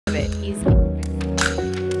it is.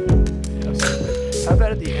 Absolutely. How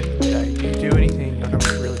about at the end of the day, do you do anything? Like,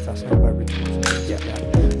 I'm really fascinated by rituals and things like that.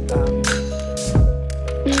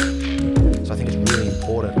 So I think it's really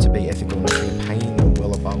important to be ethical and make sure you're paying them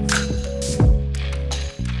well above.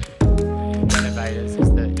 Innovators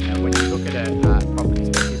is that when you look at a property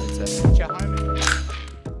perspective, it's a future home.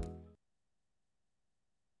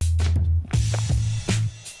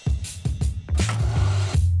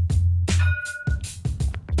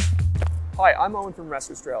 Hi, I'm Owen from Rask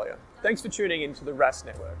Australia. Thanks for tuning in to the Rask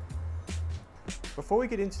Network. Before we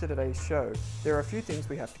get into today's show, there are a few things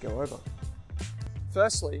we have to go over.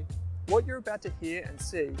 Firstly, what you're about to hear and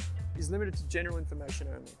see is limited to general information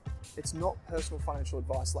only. It's not personal financial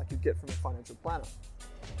advice like you get from a financial planner.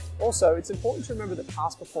 Also, it's important to remember that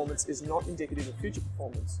past performance is not indicative of future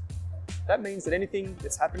performance. That means that anything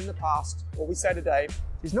that's happened in the past, or we say today,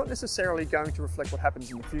 is not necessarily going to reflect what happens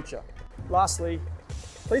in the future. Lastly,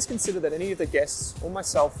 please consider that any of the guests or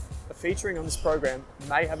myself are featuring on this program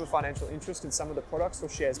may have a financial interest in some of the products or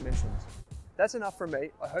shares mentioned. That's enough from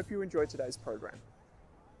me. I hope you enjoyed today's program.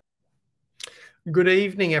 Good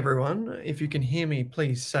evening, everyone. If you can hear me,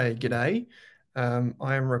 please say g'day.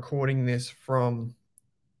 I am recording this from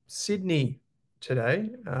Sydney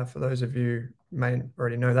today. For those of you who may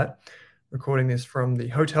already know that, recording this from the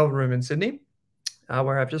hotel room in Sydney,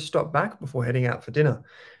 where I've just stopped back before heading out for dinner.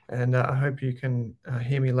 And I hope you can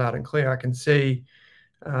hear me loud and clear. I can see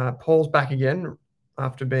Paul's back again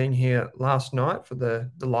after being here last night for the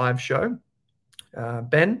live show.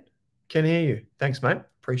 Ben, can hear you. Thanks, mate.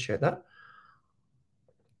 Appreciate that.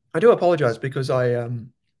 I do apologize because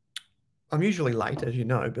I'm usually late, as you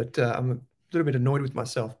know, but I'm a little bit annoyed with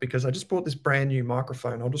myself because I just bought this brand new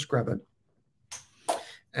microphone. I'll just grab it.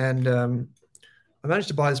 And I managed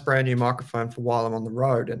to buy this brand new microphone for while I'm on the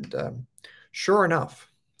road. And sure enough,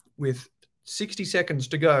 with 60 seconds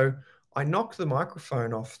to go, I knocked the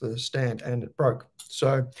microphone off the stand and it broke.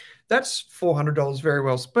 So that's $400 very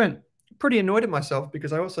well spent. Pretty annoyed at myself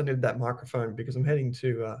because I also needed that microphone because I'm heading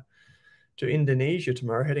to Indonesia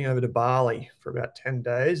tomorrow, heading over to Bali for about 10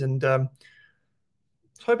 days. And I was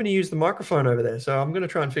hoping to use the microphone over there. So I'm going to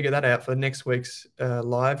try and figure that out for next week's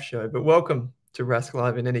live show. But welcome to Rask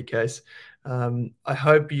Live in any case. I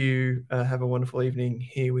hope you have a wonderful evening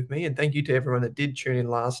here with me. And thank you to everyone that did tune in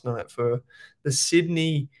last night for the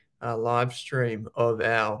Sydney live stream of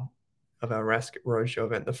our Rask Roadshow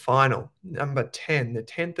event, the final, number 10, the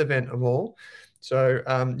 10th event of all. So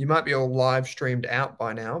you might be all live streamed out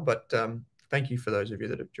by now, but thank you for those of you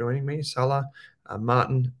that are joining me. Salah,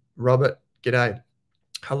 Martin, Robert, g'day.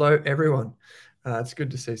 Hello, everyone. It's good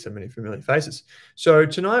to see so many familiar faces. So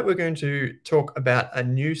tonight we're going to talk about a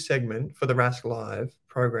new segment for the Rask Live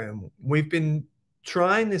program. We've been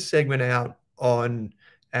trying this segment out on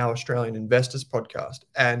our Australian Investors podcast,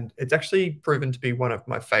 and it's actually proven to be one of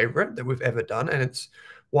my favorite that we've ever done. And it's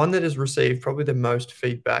one that has received probably the most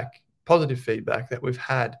feedback, positive feedback that we've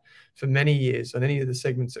had for many years on any of the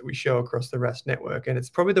segments that we show across the Rask network. And it's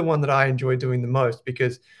probably the one that I enjoy doing the most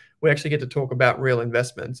because we actually get to talk about real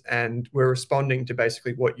investments and we're responding to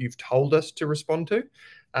basically what you've told us to respond to.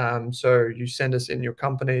 So you send us in your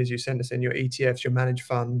companies, you send us in your ETFs, your managed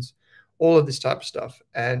funds, all of this type of stuff.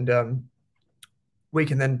 And we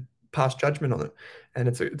can then pass judgment on it. And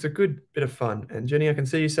it's a good bit of fun. And Jenny, I can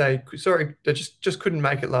see you say, sorry, I just couldn't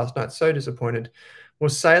make it last night. So disappointed.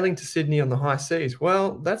 Was sailing to Sydney on the high seas.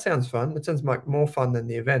 Well, that sounds fun. That sounds like more fun than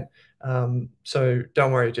the event. So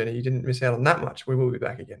don't worry, Jenny, you didn't miss out on that much. We will be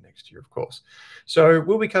back again next year, of course. So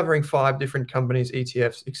we'll be covering 5 different companies,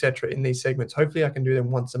 ETFs, etc. in these segments. Hopefully I can do them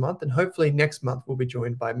once a month. And hopefully next month we'll be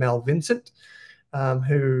joined by Mel Vincent,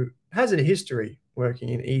 who has a history working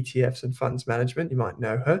in ETFs and funds management. You might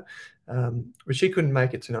know her, but she couldn't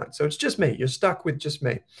make it tonight. So it's just me. You're stuck with just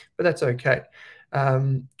me, but that's okay.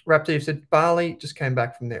 Raptive said, Bali, just came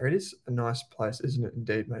back from there. It is a nice place, isn't it?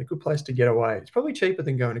 Indeed, mate. A good place to get away. It's probably cheaper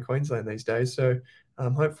than going to Queensland these days. So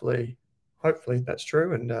hopefully that's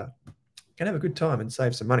true and can have a good time and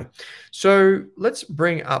save some money. So let's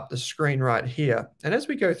bring up the screen right here. And as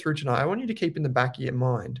we go through tonight, I want you to keep in the back of your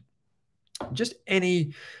mind just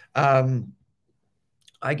any,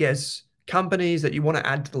 I guess, companies that you want to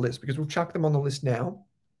add to the list, because we'll chuck them on the list now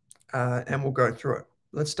and we'll go through it.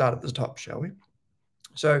 Let's start at the top, shall we?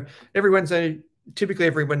 So typically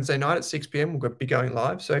every Wednesday night at 6 p.m, we'll be going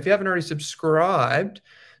live. So if you haven't already subscribed,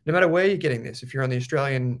 no matter where you're getting this, if you're on the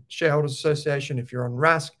Australian Shareholders Association, if you're on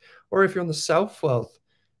Rask, or if you're on the Self Wealth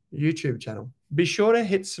YouTube channel, be sure to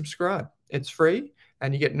hit subscribe. It's free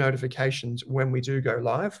and you get notifications when we do go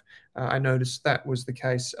live. I noticed that was the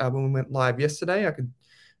case when we went live yesterday. I could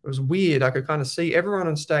it was weird. I could kind of see everyone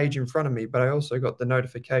on stage in front of me, but I also got the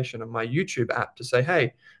notification on my YouTube app to say,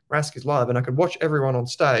 hey, Rask is live, and I could watch everyone on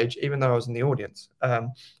stage even though I was in the audience.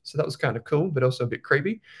 So that was kind of cool, but also a bit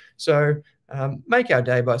creepy. So make our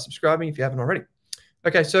day by subscribing if you haven't already.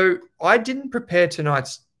 Okay, so I didn't prepare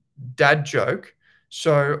tonight's dad joke,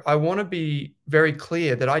 so I want to be very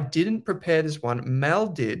clear that I didn't prepare this one. Mel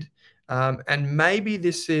did. And maybe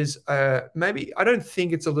this is, maybe, I don't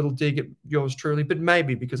think it's a little dig at yours truly, but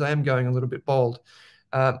maybe, because I am going a little bit bald.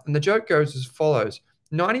 And the joke goes as follows.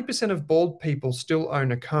 90% of bald people still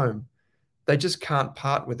own a comb. They just can't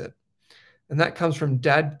part with it. And that comes from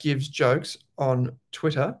Dad Gives Jokes on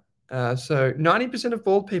Twitter. So 90% of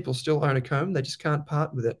bald people still own a comb. They just can't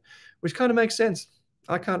part with it, which kind of makes sense.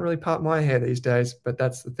 I can't really part my hair these days, but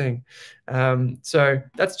that's the thing. So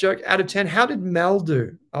that's joke out of 10. How did Mel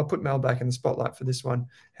do? I'll put Mel back in the spotlight for this one.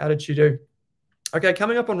 How did she do? Okay,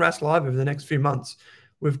 coming up on Rask Live over the next few months,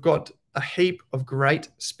 we've got a heap of great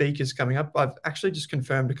speakers coming up. I've actually just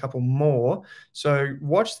confirmed a couple more. So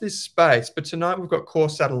watch this space. But tonight we've got Core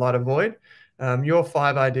Satellite Avoid. Your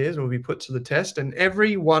 5 ideas will be put to the test, and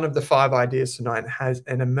every one of the 5 ideas tonight has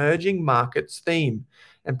an emerging markets theme,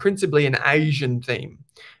 and principally an Asian theme.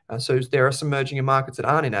 So there are some emerging markets that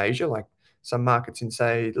aren't in Asia, like some markets in,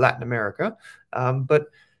 say, Latin America. But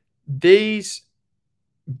these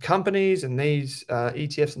companies and these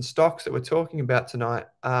ETFs and stocks that we're talking about tonight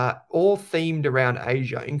are all themed around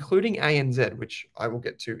Asia, including ANZ, which I will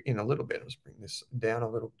get to in a little bit. Let's bring this down a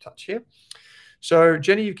little touch here. So,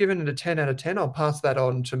 Jenny, you've given it a 10 out of 10. I'll pass that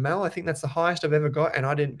on to Mel. I think that's the highest I've ever got, and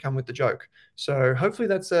I didn't come with the joke. So hopefully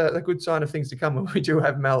that's a good sign of things to come when we do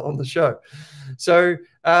have Mel on the show. So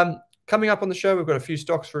coming up on the show, we've got a few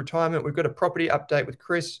stocks for retirement. We've got a property update with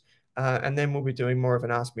Chris, and then we'll be doing more of an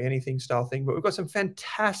Ask Me Anything style thing. But we've got some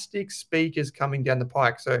fantastic speakers coming down the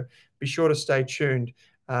pike, so be sure to stay tuned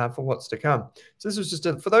for what's to come. So this was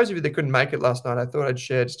just, for those of you that couldn't make it last night, I thought I'd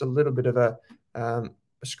share just a little bit of a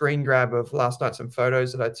screen grab of last night, some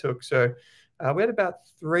photos that I took. So we had about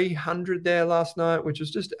 300 there last night, which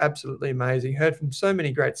was just absolutely amazing. Heard from so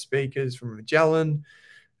many great speakers, from Magellan,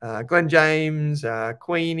 Glenn James,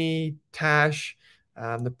 Queenie, Tash,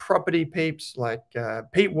 the property peeps like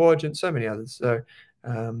Pete Ward, and so many others. So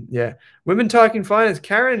yeah, Women Talking Finance.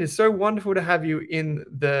 Karen, it's so wonderful to have you in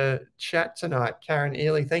the chat tonight. Karen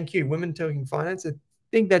Ely, thank you. Women Talking Finance. I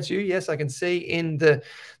think that's you. Yes, I can see in the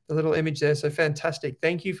little image there. So fantastic.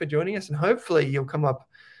 Thank you for joining us, and hopefully you'll come up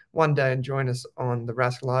one day and join us on the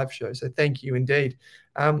Rask Live show. So thank you indeed.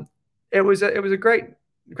 It was a great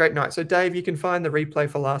night. So Dave, you can find the replay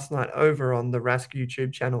for last night over on the Rask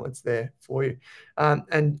YouTube channel. It's there for you.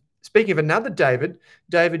 And speaking of another David,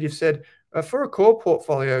 you've said, for a core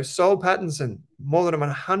portfolio, Sol Pattinson, more than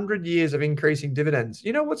 100 years of increasing dividends.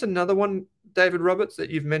 You know what's another one, David Roberts, that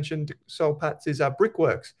you've mentioned, Sol Pats, is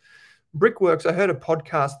Brickworks. Brickworks, I heard a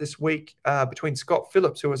podcast this week between Scott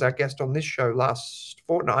Phillips, who was our guest on this show last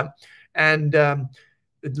fortnight, and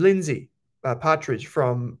Lindsay Partridge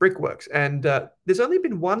from Brickworks. And there's only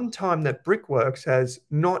been one time that Brickworks has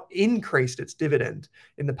not increased its dividend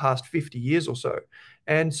in the past 50 years or so.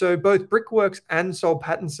 And so both Brickworks and Sol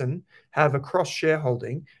Pattinson have a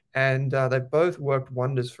cross-shareholding, and they've both worked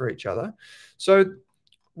wonders for each other. So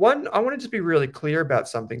I wanted to be really clear about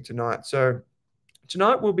something tonight. So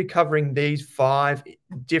tonight we'll be covering these 5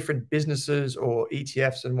 different businesses or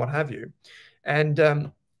ETFs and what have you.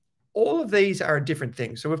 And all of these are a different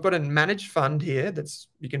thing. So we've got a managed fund here that's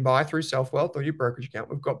you can buy through SelfWealth or your brokerage account.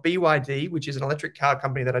 We've got BYD, which is an electric car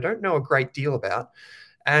company that I don't know a great deal about.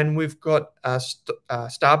 And we've got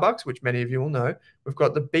Starbucks, which many of you will know. We've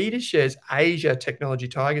got the Betashares Asia Technology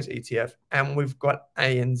Tigers ETF, and we've got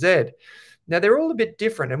ANZ. Now, they're all a bit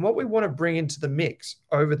different. And what we want to bring into the mix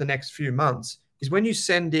over the next few months is when you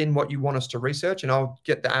send in what you want us to research, and I'll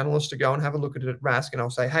get the analyst to go and have a look at it at Rask, and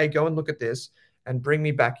I'll say, hey, go and look at this and bring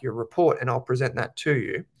me back your report, and I'll present that to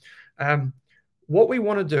you. What we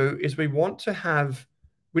want to do is we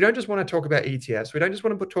don't just want to talk about ETFs. We don't just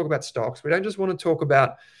want to talk about stocks. We don't just want to talk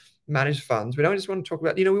about managed funds. We don't just want to talk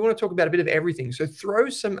about, we want to talk about a bit of everything. So throw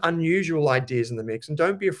some unusual ideas in the mix, and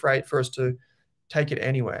don't be afraid for us to take it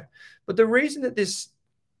anywhere. But the reason that this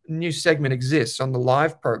new segment exists on the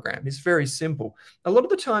live program is very simple. A lot of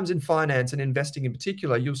the times in finance and investing in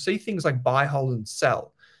particular, you'll see things like buy, hold, and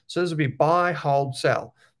sell. So this will be buy, hold,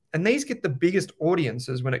 sell. And these get the biggest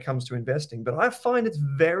audiences when it comes to investing. But I find it's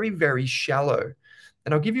very, very shallow.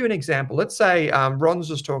 And I'll give you an example. Let's say Ron's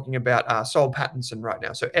just talking about Sol Pattinson right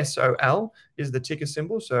now. So SOL is the ticker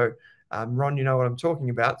symbol. So Ron, you know what I'm talking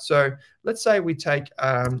about. So let's say we take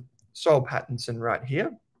Sol Pattinson right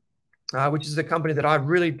here. which is a company that I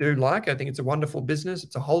really do like. I think it's a wonderful business.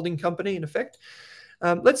 It's a holding company in effect.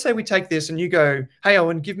 Let's say we take this and you go, hey,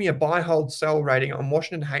 Owen, give me a buy, hold, sell rating on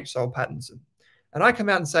Washington H. Soul Pattinson. And I come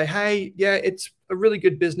out and say, hey, yeah, it's a really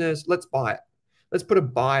good business. Let's buy it. Let's put a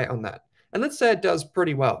buy on that. And let's say it does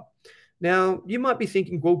pretty well. Now, you might be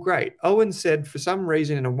thinking, well, great. Owen said for some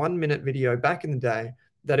reason in a 1-minute video back in the day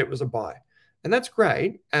that it was a buy. And that's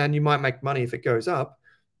great. And you might make money if it goes up.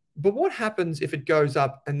 But what happens if it goes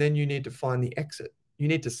up and then you need to find the exit? You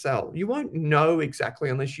need to sell. You won't know exactly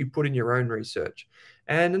unless you put in your own research.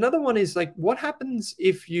 And another one is like, what happens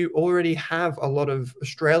if you already have a lot of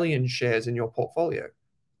Australian shares in your portfolio?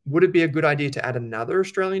 Would it be a good idea to add another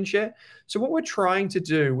Australian share? So what we're trying to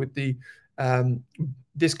do with the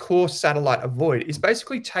this core satellite avoid is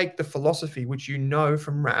basically take the philosophy which you know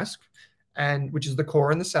from Rask, and which is the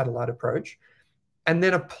core and the satellite approach, and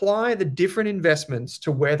then apply the different investments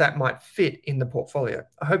to where that might fit in the portfolio.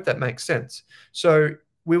 I hope that makes sense. So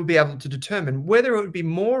we'll be able to determine whether it would be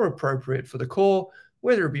more appropriate for the core,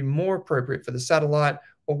 whether it would be more appropriate for the satellite,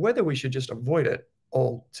 or whether we should just avoid it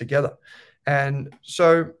altogether. And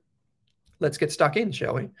so let's get stuck in,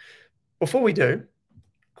 shall we? Before we do,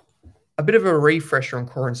 a bit of a refresher on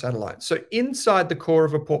core and satellite. So inside the core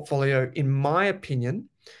of a portfolio, in my opinion,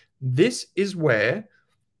 this is where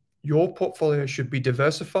your portfolio should be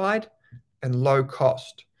diversified and low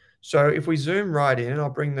cost. So if we zoom right in, and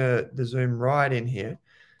I'll bring the zoom right in here,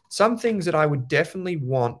 some things that I would definitely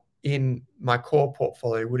want in my core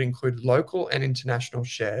portfolio would include local and international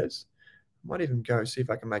shares. I might even go see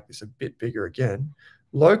if I can make this a bit bigger again.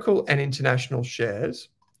 Local and international shares.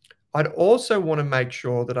 I'd also want to make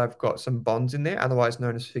sure that I've got some bonds in there, otherwise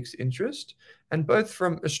known as fixed interest, and both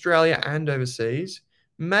from Australia and overseas.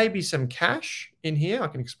 Maybe some cash in here. I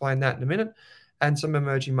can explain that in a minute. And some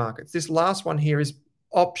emerging markets. This last one here is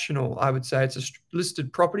optional. I would say it's a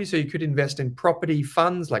listed property. So you could invest in property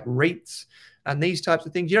funds like REITs and these types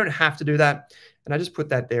of things. You don't have to do that. And I just put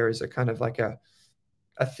that there as a kind of like a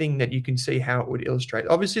thing that you can see how it would illustrate.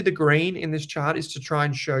 Obviously, the green in this chart is to try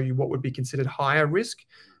and show you what would be considered higher risk.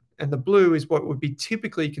 And the blue is what would be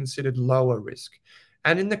typically considered lower risk.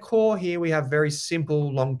 And in the core here, we have very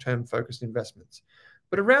simple long-term focused investments.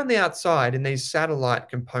 But around the outside, in these satellite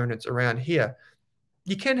components around here,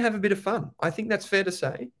 you can have a bit of fun. I think that's fair to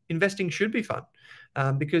say. Investing should be fun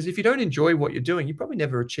because if you don't enjoy what you're doing, you probably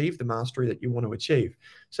never achieve the mastery that you want to achieve.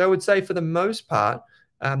 So I would say for the most part,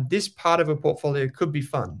 this part of a portfolio could be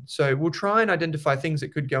fun. So we'll try and identify things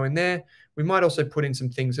that could go in there. We might also put in some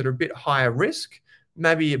things that are a bit higher risk,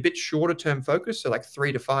 maybe a bit shorter term focus, so like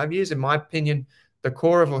 3 to 5 years. In my opinion, the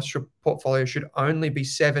core of a portfolio should only be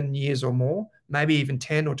 7 years or more, maybe even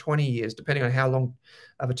 10 or 20 years, depending on how long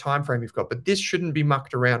of a time frame you've got. But this shouldn't be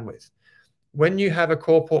mucked around with. When you have a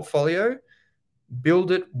core portfolio,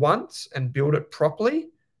 build it once and build it properly.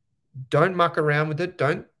 Don't muck around with it.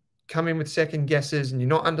 Don't come in with second guesses and you're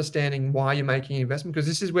not understanding why you're making an investment, because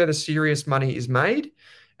this is where the serious money is made.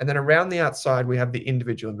 And then around the outside, we have the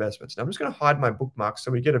individual investments. Now I'm just going to hide my bookmarks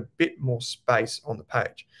so we get a bit more space on the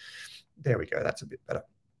page. There we go. That's a bit better.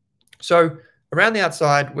 So around the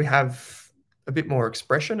outside, we have a bit more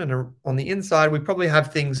expression. And on the inside, we probably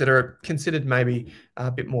have things that are considered maybe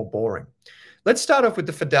a bit more boring. Let's start off with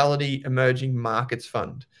the Fidelity Emerging Markets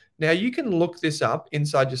Fund. Now, you can look this up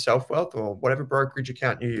inside your SelfWealth or whatever brokerage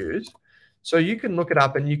account you use. So you can look it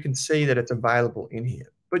up and you can see that it's available in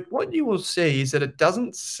here. But what you will see is that it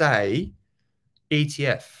doesn't say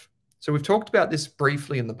ETF. So we've talked about this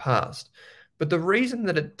briefly in the past. But the reason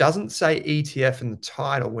that it doesn't say ETF in the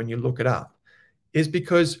title when you look it up is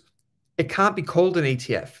because it can't be called an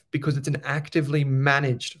ETF because it's an actively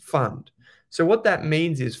managed fund. So what that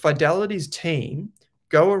means is Fidelity's team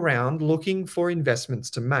go around looking for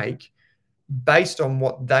investments to make based on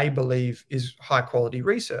what they believe is high quality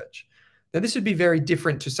research. Now, this would be very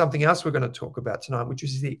different to something else we're going to talk about tonight, which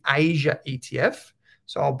is the Asia ETF.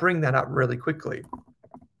 So I'll bring that up really quickly.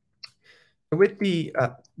 With the,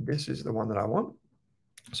 this is the one that I want.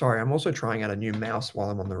 Sorry, I'm also trying out a new mouse while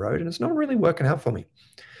I'm on the road, and it's not really working out for me.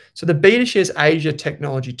 So the Betashares Asia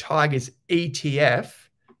Technology Tigers ETF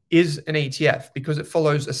is an ETF because it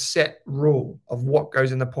follows a set rule of what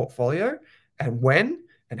goes in the portfolio and when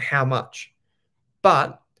and how much.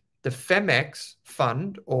 But the FEMX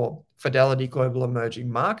fund, or Fidelity Global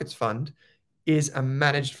Emerging Markets Fund, is a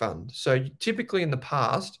managed fund. So typically in the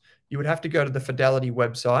past, you would have to go to the Fidelity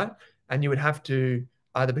website and you would have to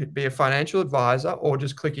either be a financial advisor or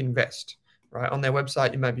just click invest, right? On their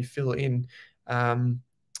website, you maybe fill in, I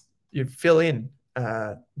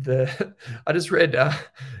just read,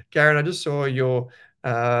 Karen, I just saw your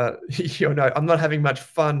You know, I'm not having much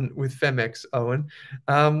fun with FEMX, Owen.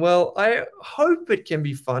 Well, I hope it can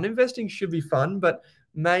be fun. Investing should be fun, but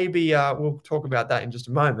maybe we'll talk about that in just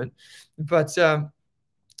a moment. But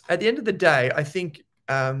at the end of the day, I think,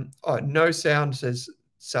 oh, no sound says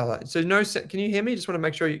Salah. So no, can you hear me? Just want to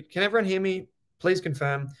make sure can everyone hear me? Please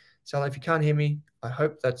confirm. Salah, if you can't hear me, I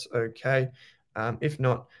hope that's okay. If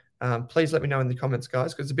not, please let me know in the comments,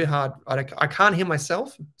 guys, because it's a bit hard. I can't hear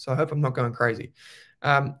myself, so I hope I'm not going crazy.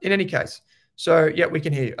 In any case, so yeah, we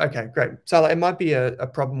can hear you. Okay, great. Salah, it might be a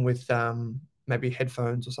problem with maybe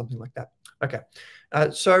headphones or something like that. Okay,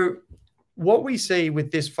 so what we see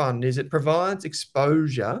with this fund is it provides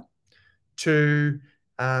exposure to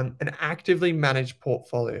an actively managed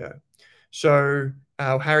portfolio. So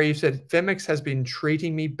Harry, you said FEMX has been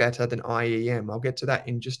treating me better than IEM. I'll get to that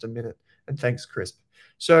in just a minute. And thanks, Crisp.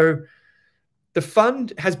 So the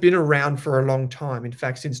fund has been around for a long time, in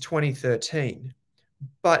fact, since 2013,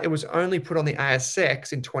 but it was only put on the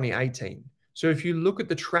ASX in 2018. So if you look at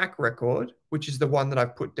the track record, which is the one that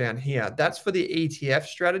I've put down here, that's for the ETF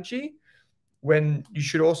strategy, when you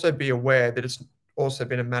should also be aware that it's also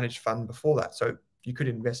been a managed fund before that. So you could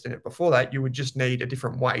invest in it before that. You would just need a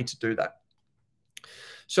different way to do that.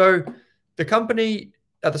 So the company,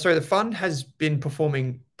 the fund has been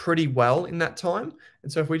performing pretty well in that time.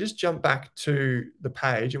 And so if we just jump back to the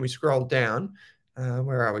page and we scroll down,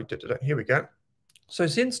 where are we? Here we go. So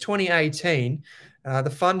since 2018, the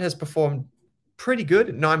fund has performed pretty good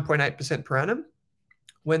at 9.8% per annum,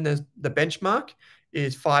 when the benchmark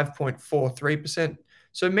is 5.43%.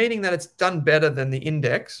 So meaning that it's done better than the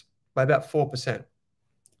index by about 4%.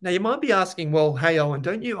 Now you might be asking, well, hey, Owen,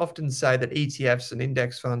 don't you often say that ETFs and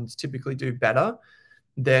index funds typically do better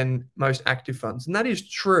than most active funds? And that is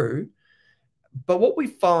true. But what we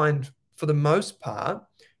find for the most part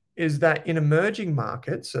is that in emerging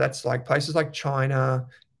markets, so that's like places like China,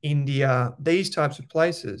 India, these types of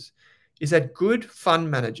places, is that good fund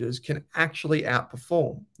managers can actually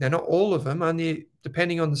outperform. Now, not all of them, only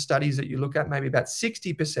depending on the studies that you look at, maybe about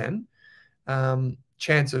 60%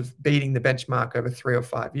 chance of beating the benchmark over 3 or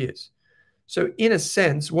 5 years. So in a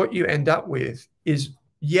sense, what you end up with is,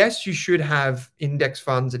 yes, you should have index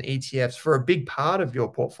funds and ETFs for a big part of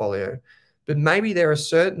your portfolio, but maybe there are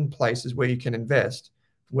certain places where you can invest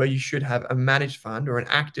where you should have a managed fund or an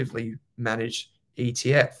actively managed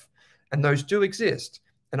ETF. And those do exist.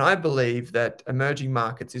 And I believe that emerging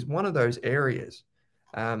markets is one of those areas.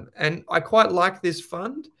 And I quite like this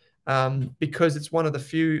fund because it's one of the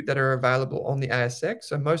few that are available on the ASX.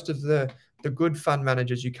 So most of the good fund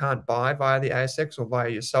managers you can't buy via the ASX or via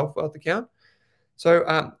your self-wealth account. So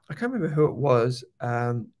I can't remember who it was.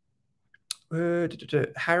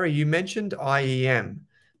 Harry, you mentioned IEM.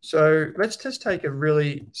 So let's just take a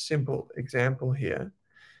really simple example here.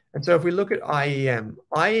 And so if we look at IEM,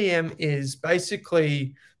 IEM is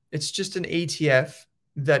basically, it's just an ETF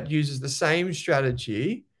that uses the same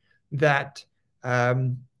strategy that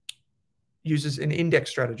uses an index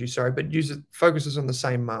strategy, sorry, but focuses on the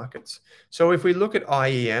same markets. So if we look at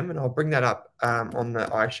IEM, and I'll bring that up on the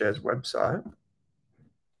iShares website,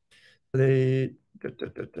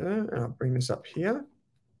 and I'll bring this up here.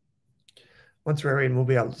 Once we're in, we'll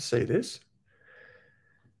be able to see this.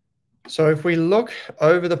 So if we look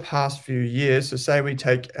over the past few years, so say we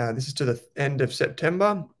take, this is to the end of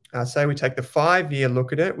September, say we take the 5-year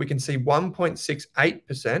look at it, we can see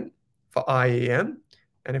 1.68% for IEM.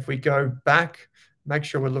 And if we go back, make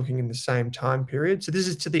sure we're looking in the same time period. So this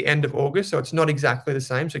is to the end of August, so it's not exactly the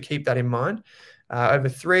same, so keep that in mind. Over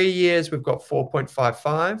 3 years, we've got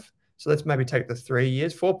 4.55. So let's maybe take the 3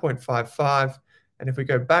 years, 4.55. And if we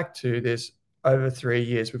go back to this, over 3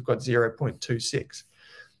 years, we've got 0.26.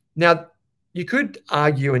 Now, you could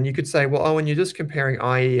argue and you could say, well, Owen, you're just comparing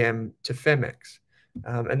IEM to FEMX.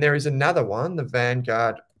 And there is another one, the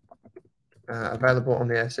Vanguard, available on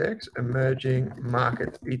the ASX, Emerging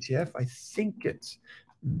Markets ETF. I think it's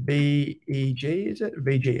BEG, is it?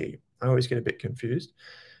 VGE. I always get a bit confused.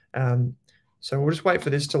 So we'll just wait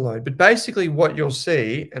for this to load. But basically what you'll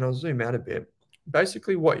see, and I'll zoom out a bit,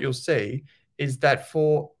 basically what you'll see is that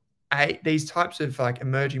for these types of like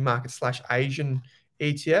emerging markets / Asian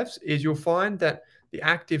ETFs, is you'll find that the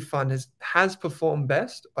active fund has performed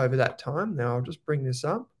best over that time. Now I'll just bring this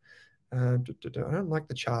up. I don't like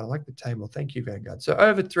the chart, I like the table. Thank you, Vanguard. So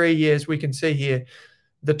over 3 years, we can see here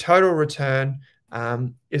the total return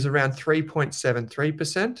is around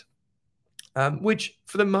 3.73%, which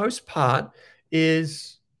for the most part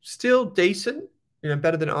is still decent,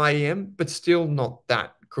 better than IEM, but still not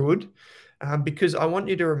that good. Because I want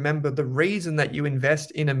you to remember the reason that you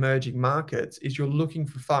invest in emerging markets is you're looking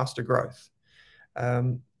for faster growth.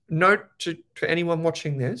 note for anyone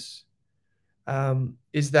watching this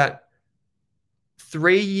is that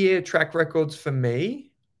 3-year track records for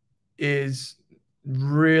me is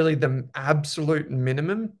really the absolute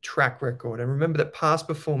minimum track record. And remember that past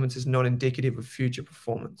performance is not indicative of future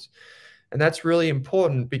performance. And that's really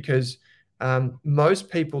important because most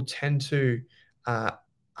people tend to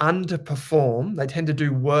underperform. They tend to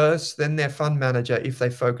do worse than their fund manager if they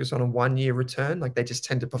focus on a 1-year return. Like they just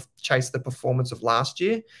tend to chase the performance of last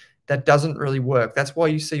year. That doesn't really work. That's why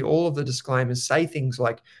you see all of the disclaimers say things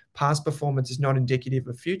like past performance is not indicative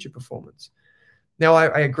of future performance. Now,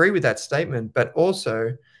 I agree with that statement, but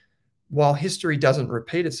also while history doesn't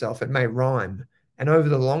repeat itself, it may rhyme. And over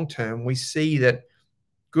the long term, we see that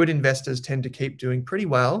good investors tend to keep doing pretty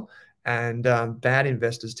well, and bad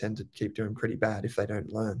investors tend to keep doing pretty bad if they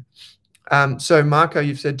don't learn. So Marco,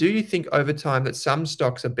 you've said, do you think over time that some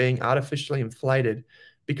stocks are being artificially inflated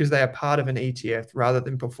because they are part of an ETF rather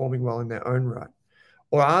than performing well in their own right?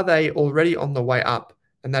 Or are they already on the way up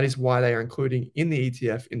and that is why they are including in the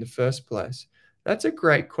ETF in the first place? That's a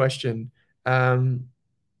great question. Marco,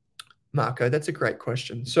 that's a great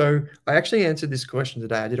question. So I actually answered this question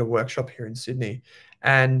today. I did a workshop here in Sydney.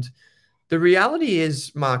 And the reality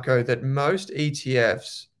is, Marco, that most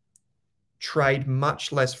ETFs trade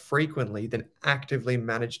much less frequently than actively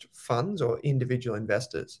managed funds or individual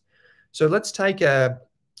investors. So let's take the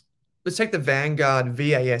Vanguard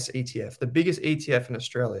VAS ETF, the biggest ETF in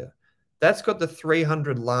Australia. That's got the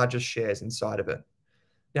 300 largest shares inside of it.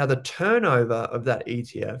 Now, the turnover of that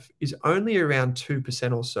ETF is only around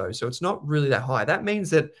 2% or so. So it's not really that high. That means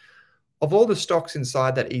that of all the stocks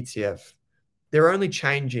inside that ETF, they're only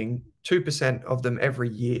changing 2% of them every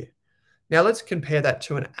year. Now, let's compare that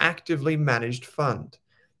to an actively managed fund.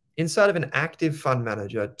 Inside of an active fund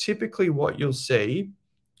manager, typically what you'll see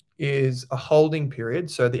is a holding period.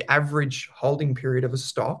 So the average holding period of a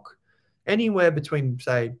stock, anywhere between,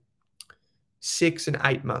 say, 6 and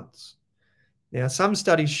 8 months. Now, some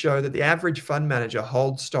studies show that the average fund manager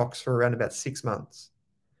holds stocks for around about 6 months.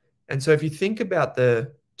 And so if you think about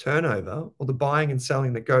the turnover or the buying and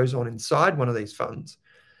selling that goes on inside one of these funds,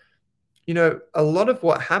 you know, a lot of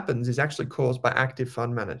what happens is actually caused by active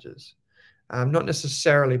fund managers, not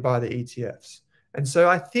necessarily by the ETFs. And so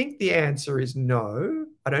I think the answer is no.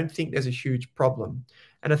 I don't think there's a huge problem.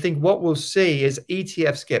 And I think what we'll see is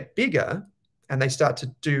ETFs get bigger and they start to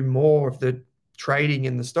do more of the trading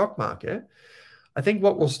in the stock market. I think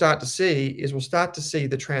what we'll start to see is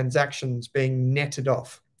the transactions being netted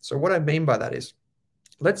off. So what I mean by that is,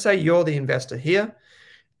 let's say you're the investor here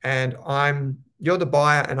and you're the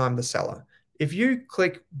buyer and I'm the seller. If you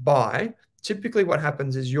click buy, typically what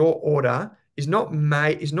happens is your order is not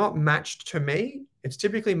matched to me. It's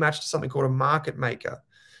typically matched to something called a market maker.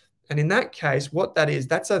 And in that case, what that is,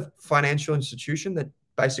 that's a financial institution that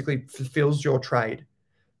basically fulfills your trade,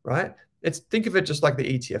 right? Think of it just like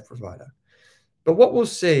the ETF provider. But what we'll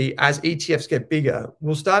see as ETFs get bigger,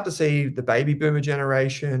 we'll start to see the baby boomer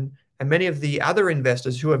generation and many of the other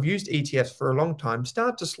investors who have used ETFs for a long time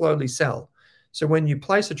start to slowly sell. So when you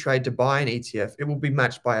place a trade to buy an ETF, it will be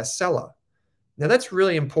matched by a seller. Now that's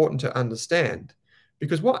really important to understand,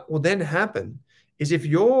 because what will then happen is if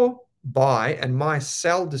your buy and my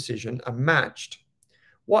sell decision are matched,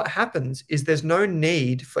 what happens is there's no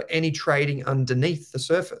need for any trading underneath the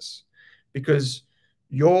surface, because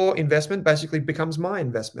your investment basically becomes my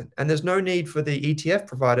investment. And there's no need for the ETF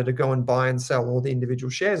provider to go and buy and sell all the individual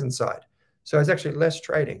shares inside. So it's actually less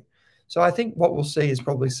trading. So I think what we'll see is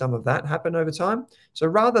probably some of that happen over time. So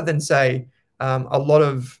rather than say a lot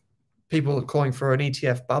of people are calling for an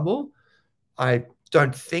ETF bubble, I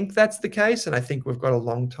don't think that's the case. And I think we've got a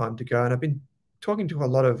long time to go. And I've been talking to a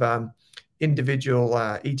lot of individual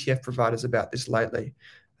ETF providers about this lately.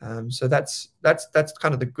 So that's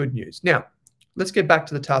kind of the good news. Now, let's get back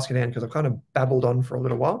to the task at hand because I've kind of babbled on for a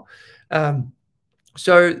little while.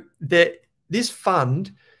 So this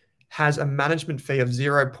fund has a management fee of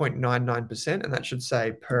 0.99%, and that should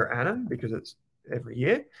say per annum because it's every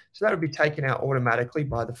year. So that would be taken out automatically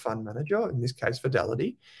by the fund manager, in this case,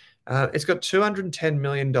 Fidelity. It's got $210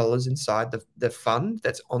 million inside the fund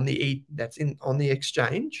that's on the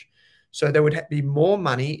exchange. So there would be more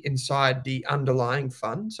money inside the underlying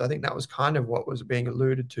fund. So I think that was kind of what was being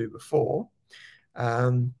alluded to before.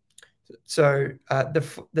 The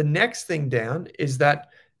next thing down is that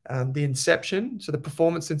the inception, so the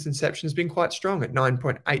performance since inception has been quite strong at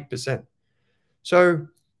 9.8%. So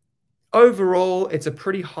overall, it's a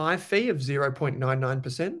pretty high fee of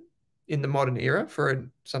 0.99% in the modern era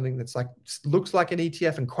for something that's looks like an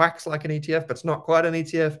ETF and quacks like an ETF, but it's not quite an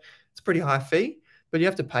ETF. It's a pretty high fee, but you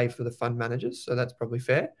have to pay for the fund managers, so that's probably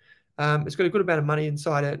fair. It's got a good amount of money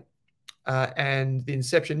inside it. And the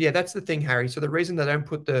inception, yeah, that's the thing, Harry. So the reason they don't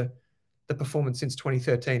put the performance since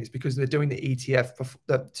 2013 is because they're doing the ETF,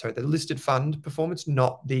 the listed fund performance,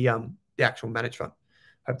 not the actual managed fund.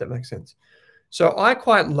 Hope that makes sense. So I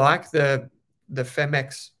quite like the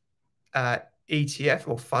FEMX ETF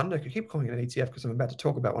or fund. I could keep calling it an ETF because I'm about to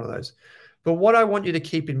talk about one of those. But what I want you to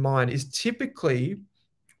keep in mind is typically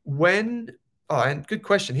when, and good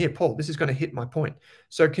question here, Paul, this is going to hit my point.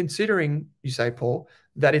 So considering, you say, Paul,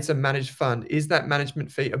 that it's a managed fund, is that management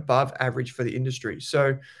fee above average for the industry?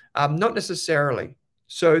 So not necessarily.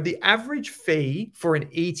 So the average fee for an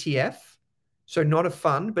ETF, so not a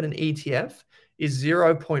fund, but an ETF, is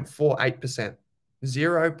 0.48%.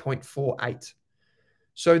 0.48.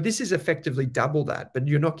 So this is effectively double that, but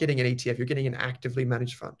you're not getting an ETF, you're getting an actively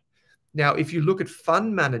managed fund. Now, if you look at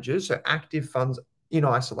fund managers, so active funds in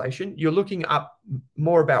isolation, you're looking up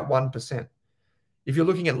more about 1%. If you're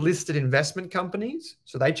looking at listed investment companies,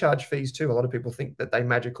 so they charge fees too. A lot of people think that they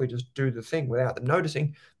magically just do the thing without them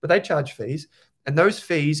noticing, but they charge fees. And those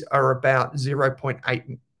fees are about 0.8, I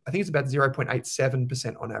think it's about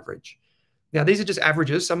 0.87% on average. Now, these are just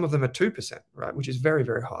averages. Some of them are 2%, right, which is very,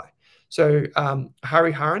 very high. So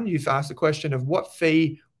Hari Haran, you've asked the question of what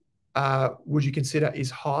fee would you consider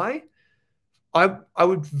is high? I'm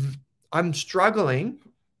struggling.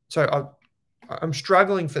 So I'm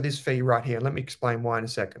struggling for this fee right here. Let me explain why in a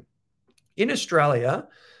second. In Australia,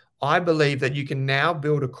 I believe that you can now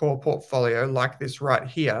build a core portfolio like this right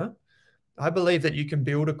here. I believe that you can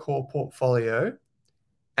build a core portfolio,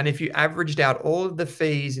 and if you averaged out all of the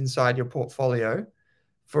fees inside your portfolio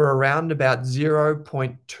for around about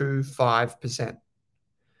 0.25%.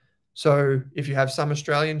 So if you have some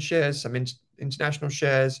Australian shares, some international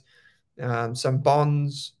shares, some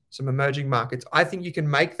bonds, some emerging markets, I think you can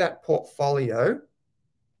make that portfolio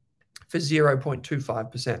for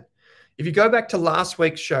 0.25%. If you go back to last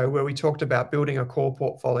week's show where we talked about building a core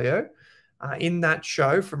portfolio, in that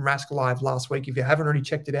show from Rask Live last week, if you haven't already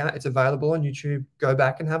checked it out, it's available on YouTube. Go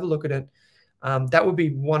back and have a look at it. That would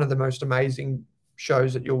be one of the most amazing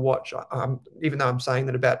shows that you'll watch, even though I'm saying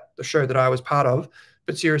that about the show that I was part of.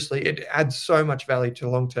 But seriously, it adds so much value to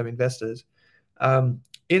long-term investors.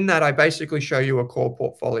 In that, I basically show you a core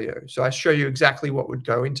portfolio. So I show you exactly what would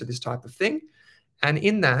go into this type of thing. And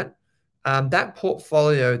in that, that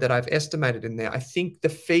portfolio that I've estimated in there, I think the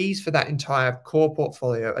fees for that entire core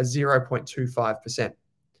portfolio are 0.25%.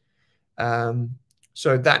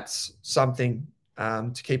 So that's something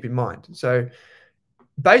to keep in mind. So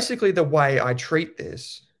basically the way I treat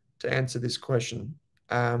this, to answer this question,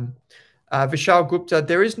 Vishal Gupta,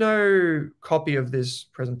 there is no copy of this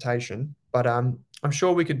presentation, but I'm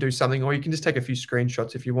sure we could do something, or you can just take a few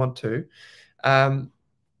screenshots if you want to.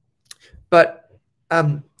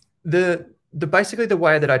 Basically the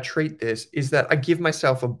way that I treat this is that I give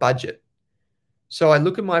myself a budget. So I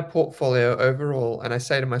look at my portfolio overall and I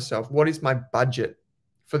say to myself, what is my budget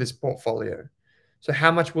for this portfolio? So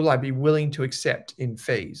how much will I be willing to accept in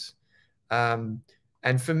fees? And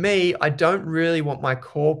for me, I don't really want my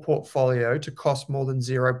core portfolio to cost more than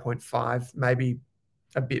 0.5, maybe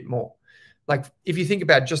a bit more. Like if you think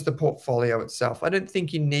about just the portfolio itself, I don't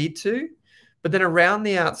think you need to, but then around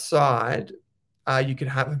the outside, you could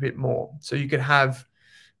have a bit more. So you could have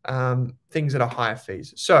things that are higher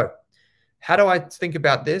fees. So how do I think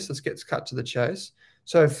about this? Let's get cut to the chase.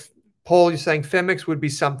 So if, Paul, you're saying FEMX would be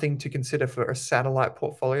something to consider for a satellite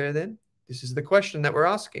portfolio then? This is the question that we're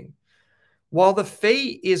asking. While the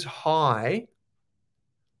fee is high,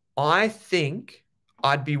 I think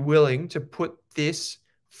I'd be willing to put this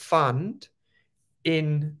fund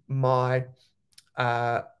in my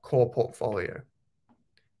core portfolio.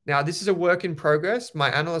 Now, this is a work in progress. My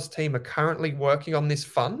analyst team are currently working on this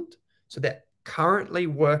fund. So they're currently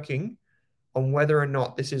working on whether or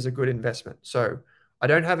not this is a good investment. So I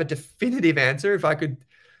don't have a definitive answer. If I could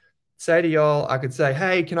say to y'all, I could say,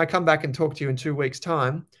 hey, can I come back and talk to you in 2 weeks'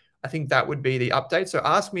 time? I think that would be the update. So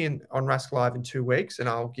ask me on Rask Live in 2 weeks and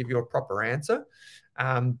I'll give you a proper answer.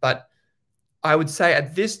 But I would say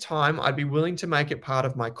at this time, I'd be willing to make it part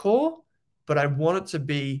of my core, but I want it to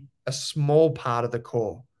be a small part of the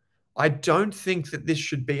core. I don't think that this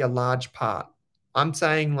should be a large part. I'm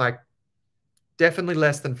saying like definitely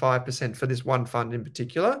less than 5% for this one fund in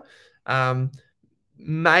particular.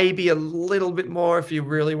 Maybe a little bit more if you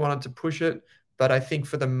really wanted to push it. But I think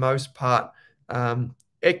for the most part,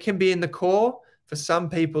 it can be in the core. For some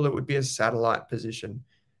people, it would be a satellite position.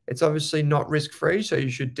 It's obviously not risk-free, so you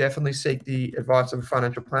should definitely seek the advice of a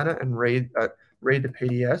financial planner and read the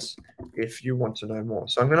PDS if you want to know more.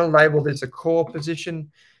 So I'm going to label this a core position.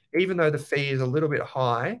 Even though the fee is a little bit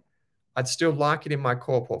high, I'd still like it in my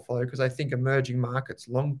core portfolio because I think emerging markets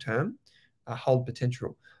long-term hold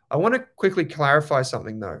potential. I want to quickly clarify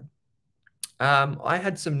something though. I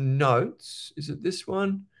had some notes. Is it this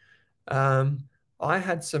one? I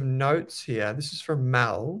had some notes here. This is from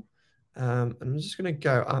Mel. I'm just going to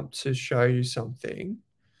go up to show you something.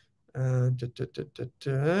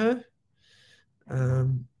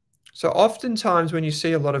 So oftentimes when you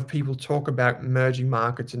see a lot of people talk about emerging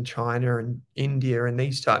markets in China and India and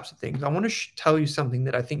these types of things, I want to tell you something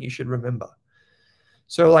that I think you should remember.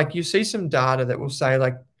 So like you see some data that will say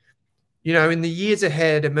like, you know, in the years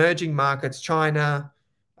ahead, emerging markets, China,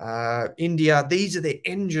 India, these are the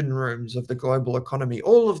engine rooms of the global economy.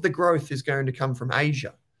 All of the growth is going to come from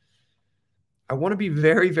Asia. I want to be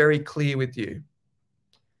very, very clear with you.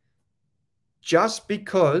 Just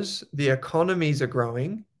because the economies are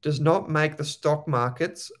growing does not make the stock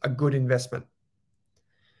markets a good investment.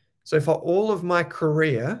 So for all of my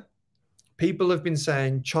career, people have been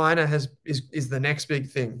saying China is the next big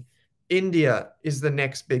thing. India is the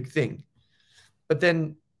next big thing. But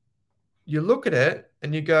then you look at it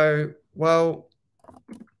and you go, well,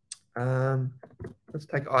 let's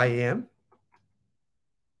take IEM.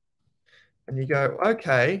 And you go,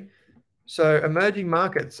 okay, so emerging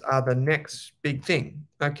markets are the next big thing.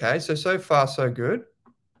 Okay, so far so good.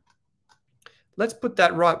 Let's put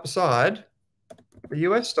that right beside the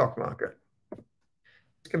US stock market.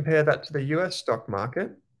 Let's compare that to the US stock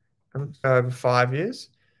market over 5 years.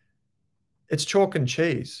 It's chalk and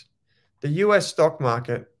cheese. The US stock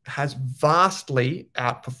market has vastly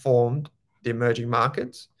outperformed the emerging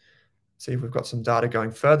markets. Let's see if we've got some data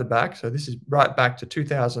going further back. So this is right back to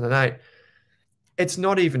 2008. It's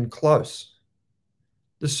not even close.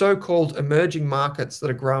 The so-called emerging markets that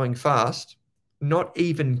are growing fast, not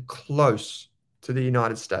even close to the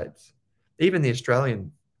United States, even the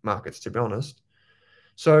Australian markets, to be honest.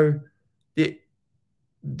 So the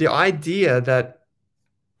idea that,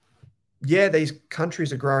 yeah, these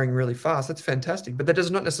countries are growing really fast, that's fantastic, but that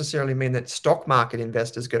does not necessarily mean that stock market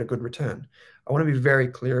investors get a good return. I want to be very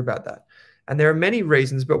clear about that. And there are many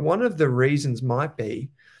reasons, but one of the reasons might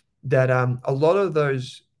be that a lot of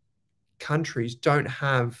those countries don't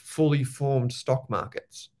have fully formed stock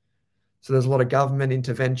markets. So there's a lot of government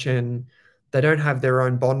intervention. They don't have their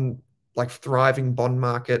own bond, like thriving bond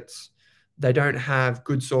markets. They don't have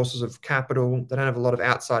good sources of capital. They don't have a lot of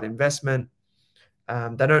outside investment.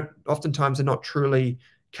 Oftentimes they're not truly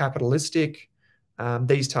capitalistic,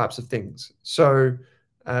 these types of things. So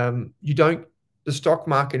the stock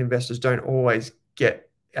market investors don't always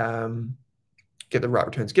get the right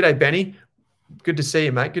returns. G'day, Benny. Good to see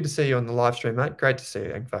you, mate. Good to see you on the live stream, mate. Great to see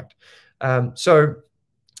you, in fact.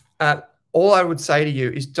 All I would say to you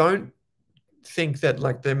is don't think that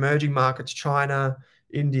like the emerging markets, China,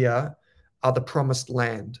 India, are the promised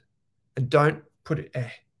land. And don't put it,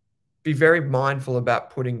 be very mindful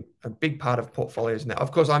about putting a big part of portfolios in there.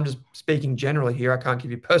 Of course, I'm just speaking generally here. I can't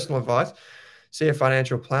give you personal advice. See a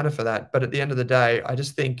financial planner for that. But at the end of the day, I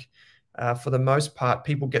just think for the most part,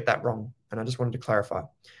 people get that wrong. And I just wanted to clarify.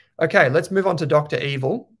 Okay, let's move on to Dr.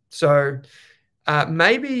 Evil. So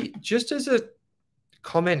maybe just as a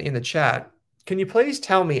comment in the chat, can you please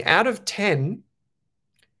tell me, out of 10,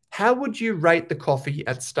 how would you rate the coffee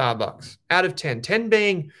at Starbucks? Out of 10. 10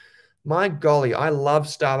 being, my golly, I love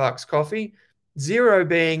Starbucks coffee. 0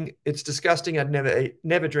 being, it's disgusting, I'd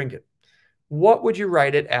never drink it. What would you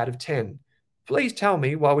rate it out of 10? Please tell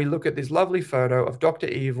me while we look at this lovely photo of Dr.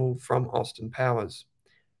 Evil from Austin Powers,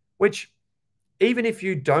 which, even if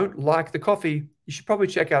you don't like the coffee, you should probably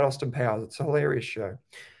check out Austin Powers. It's a hilarious show.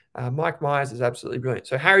 Mike Myers is absolutely brilliant.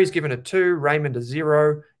 So Harry's given a 2, Raymond a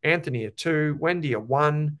 0, Anthony a 2, Wendy a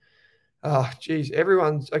 1. Oh, geez,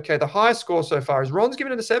 everyone's okay. The highest score so far is Ron's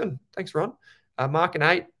given it a 7. Thanks, Ron. Mark an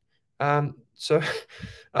 8.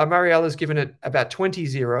 Mariella's given it about 20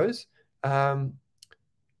 zeros. Karen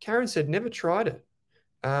said never tried it.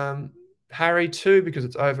 Harry 2 because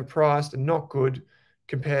it's overpriced and not good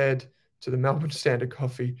compared to the Melbourne Standard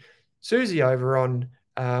Coffee. Susie over on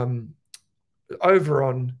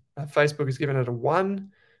Facebook has given it a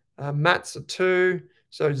 1. Matt's a 2,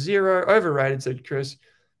 so 0. Overrated, said Chris.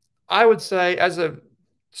 I would say, as a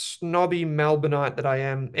snobby Melbourneite that I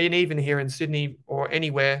am, and even here in Sydney or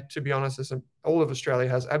anywhere, to be honest, all of Australia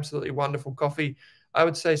has absolutely wonderful coffee. I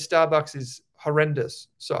would say Starbucks is horrendous.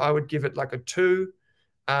 So I would give it like a 2.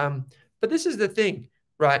 But this is the thing,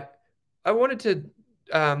 right? I wanted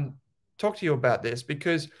to talk to you about this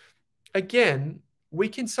because, again, we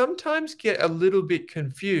can sometimes get a little bit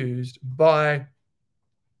confused by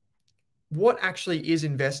what actually is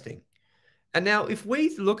investing. And now if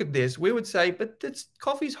we look at this, we would say, but this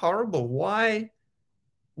coffee's horrible. Why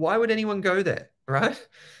Why would anyone go there, right?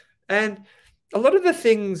 And a lot of the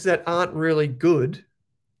things that aren't really good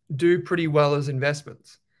do pretty well as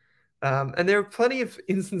investments. And there are plenty of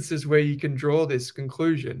instances where you can draw this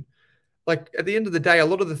conclusion. Like at the end of the day, a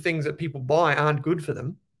lot of the things that people buy aren't good for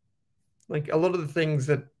them. Like a lot of the things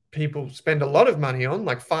that people spend a lot of money on,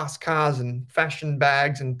 like fast cars and fashion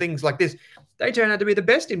bags and things like this, they turn out to be the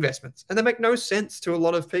best investments and they make no sense to a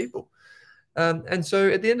lot of people. And so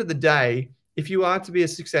at the end of the day, if you are to be a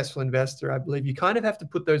successful investor, I believe you kind of have to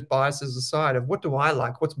put those biases aside of what do I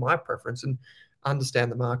like, what's my preference, and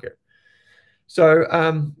understand the market. So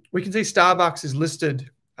we can see Starbucks is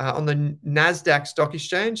listed on the NASDAQ stock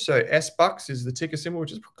exchange. So SBUX is the ticker symbol,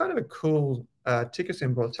 which is kind of a cool ticker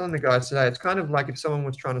symbol. I was telling the guys today, it's kind of like if someone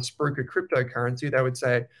was trying to spruik a cryptocurrency, they would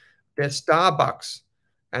say they're Starbucks.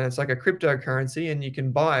 And it's like a cryptocurrency, and you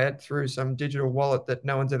can buy it through some digital wallet that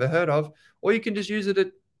no one's ever heard of, or you can just use it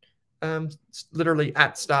at literally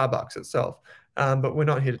at Starbucks itself. But we're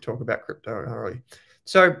not here to talk about crypto, are we?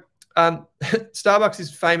 So Starbucks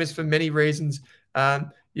is famous for many reasons.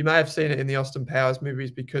 You may have seen it in the Austin Powers movies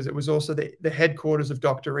because it was also the headquarters of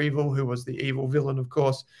Dr. Evil, who was the evil villain, of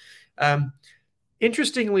course.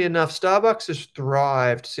 Interestingly enough, Starbucks has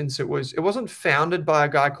thrived since it wasn't founded by a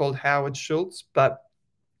guy called Howard Schultz, but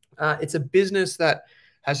it's a business that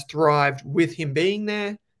has thrived with him being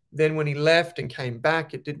there. Then when he left and came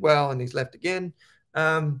back, it did well, and he's left again.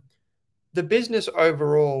 The business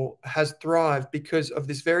overall has thrived because of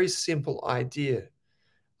this very simple idea.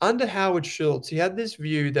 Under Howard Schultz, he had this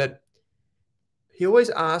view that he always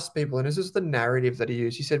asked people, and this is the narrative that he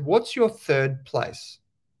used. He said, what's your third place?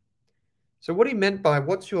 So what he meant by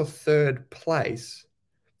what's your third place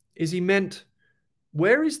is he meant,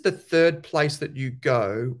 where is the third place that you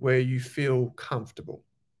go where you feel comfortable?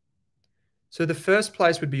 So the first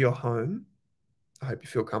place would be your home. I hope you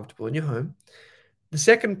feel comfortable in your home. The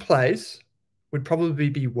second place would probably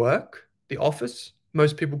be work, the office.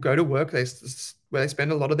 Most people go to work where they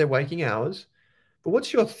spend a lot of their waking hours. But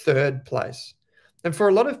what's your third place? And for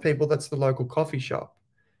a lot of people, that's the local coffee shop.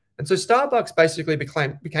 And so Starbucks basically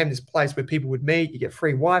became this place where people would meet. You get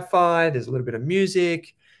free Wi-Fi. There's a little bit of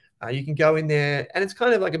music. You can go in there, and it's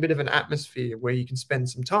kind of like a bit of an atmosphere where you can spend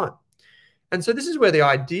some time. And so this is where the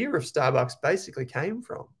idea of Starbucks basically came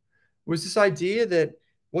from, was this idea that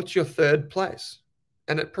what's your third place?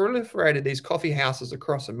 And it proliferated these coffee houses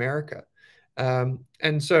across America.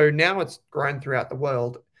 And so now it's grown throughout the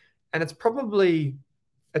world, and it's probably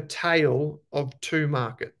a tale of two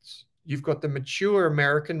markets. You've got the mature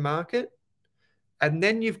American market, and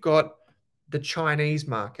then you've got the Chinese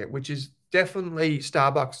market, which is definitely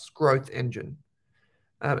Starbucks' growth engine.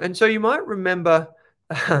 And so you might remember,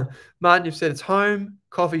 Martin, you've said it's home,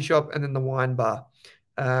 coffee shop, and then the wine bar.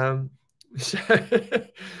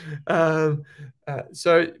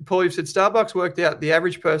 So Paul, you've said Starbucks worked out the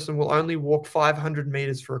average person will only walk 500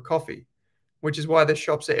 meters for a coffee, which is why their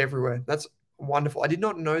shops are everywhere. That's wonderful. I did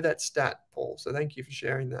not know that stat, Paul, so thank you for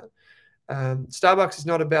sharing that. Starbucks is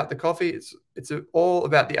not about the coffee. It's all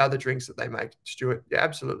about the other drinks that they make, Stuart. Yeah,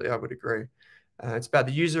 absolutely. I would agree. It's about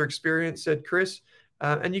the user experience, said Chris.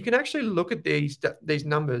 And you can actually look at these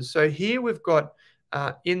numbers. So here we've got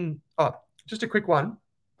just a quick one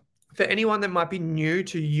for anyone that might be new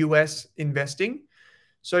to US investing.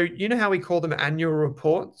 So you know how we call them annual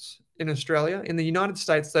reports in Australia? In the United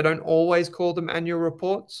States, they don't always call them annual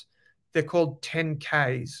reports. They're called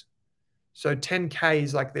 10Ks. So 10K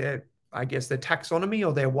is like their taxonomy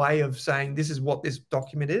or their way of saying this is what this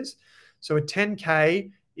document is. So a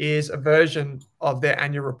 10K is a version of their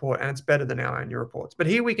annual report, and it's better than our annual reports. But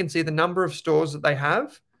here we can see the number of stores that they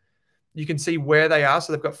have. You can see where they are.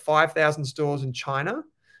 So they've got 5,000 stores in China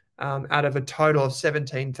out of a total of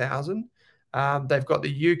 17,000. They've got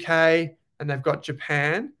the UK and they've got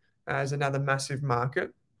Japan as another massive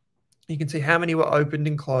market. You can see how many were opened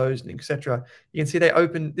and closed, and etc. You can see they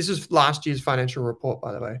opened, this is last year's financial report,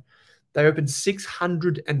 by the way. They opened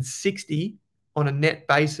 660 on a net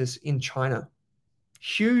basis in China.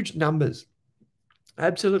 Huge numbers,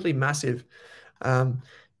 absolutely massive. And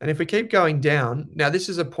if we keep going down, now this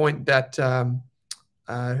is a point that,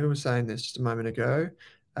 who was saying this just a moment ago?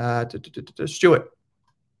 Stuart.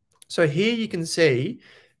 So here you can see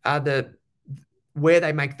where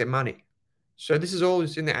they make their money. So this is all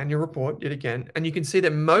in the annual report yet again. And you can see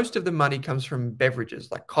that most of the money comes from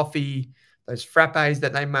beverages like coffee, those frappes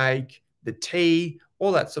that they make, the tea,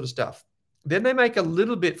 all that sort of stuff. Then they make a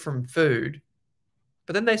little bit from food,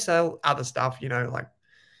 but then they sell other stuff, like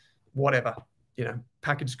whatever,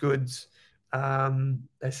 packaged goods.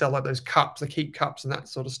 They sell like those cups, the keep cups and that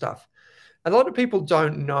sort of stuff. A lot of people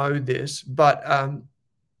don't know this, but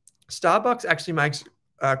Starbucks actually makes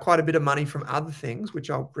quite a bit of money from other things, which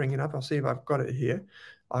I'll bring it up. I'll see if I've got it here.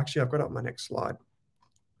 Actually, I've got it on my next slide.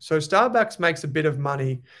 So Starbucks makes a bit of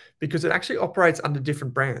money because it actually operates under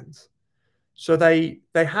different brands. So they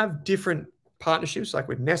have different partnerships, like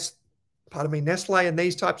with Nestle and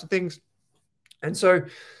these types of things. And so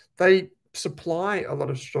they supply a lot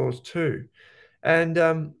of stores too.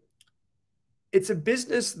 And it's a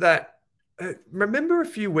business that, remember a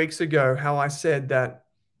few weeks ago how I said that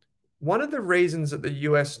one of the reasons that the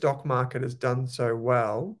US stock market has done so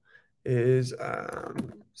well is,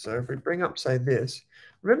 so if we bring up, say, this,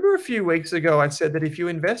 remember a few weeks ago I said that if you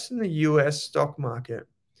invest in the US stock market,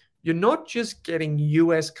 you're not just getting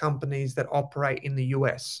US companies that operate in the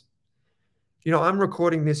US. You know, I'm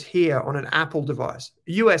recording this here on an Apple device,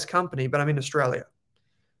 a US company, but I'm in Australia.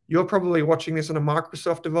 You're probably watching this on a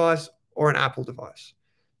Microsoft device or an Apple device.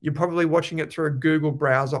 You're probably watching it through a Google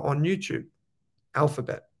browser on YouTube,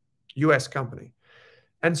 Alphabet, US company.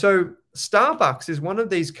 And so Starbucks is one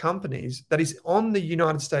of these companies that is on the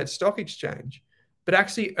United States Stock Exchange, but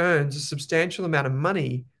actually earns a substantial amount of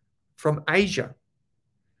money from Asia.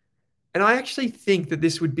 And I actually think that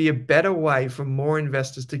this would be a better way for more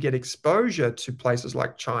investors to get exposure to places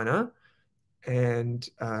like China and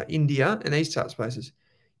India and these types of places.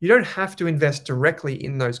 You don't have to invest directly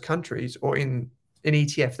in those countries or in an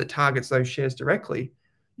ETF that targets those shares directly.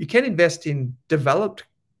 You can invest in developed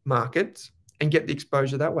markets and get the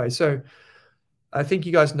exposure that way. So I think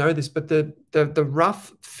you guys know this, but the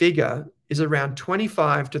rough figure is around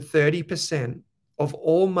 25 to 30% of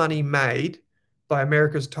all money made by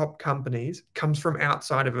America's top companies comes from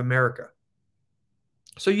outside of America.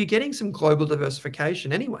 So you're getting some global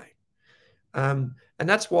diversification anyway. And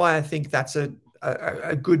that's why I think that's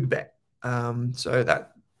a good bet. So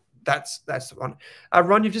that's the one.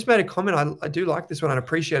 Ron, you've just made a comment. I do like this one. I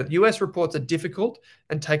appreciate it. US reports are difficult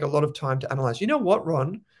and take a lot of time to analyze. You know what,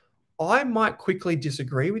 Ron? I might quickly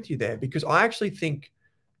disagree with you there because I actually think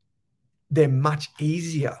they're much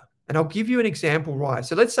easier. And I'll give you an example, right?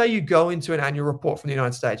 So let's say you go into an annual report from the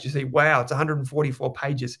United States. You see, wow, it's 144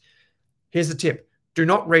 pages. Here's the tip. Do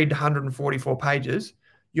not read 144 pages.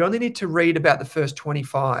 You only need to read about the first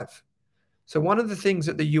 25. So one of the things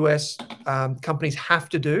that the US companies have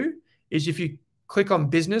to do is if you click on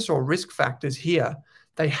business or risk factors here,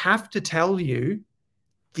 they have to tell you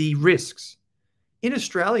the risks. In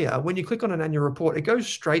Australia, when you click on an annual report, it goes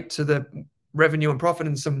straight to the revenue and profit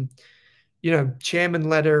and some, chairman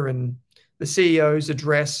letter and the CEO's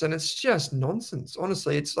address. And it's just nonsense.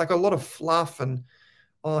 Honestly, it's like a lot of fluff and,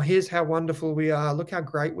 oh, here's how wonderful we are. Look how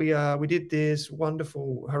great we are. We did this.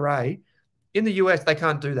 Wonderful. Hooray. In the US, they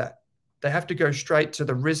can't do that. They have to go straight to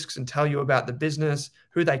the risks and tell you about the business,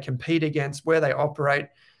 who they compete against, where they operate.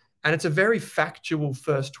 And it's a very factual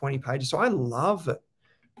first 20 pages. So I love it.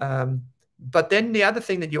 But then the other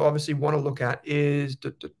thing that you obviously want to look at is,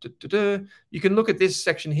 you can look at this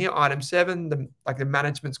section here, item 7, the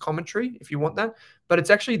management's commentary, if you want that. But it's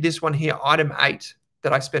actually this one here, item 8,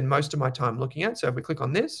 that I spend most of my time looking at. So if we click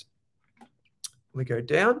on this, we go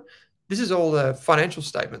down. This is all the financial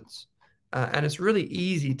statements. And it's really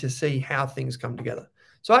easy to see how things come together.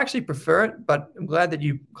 So I actually prefer it, but I'm glad that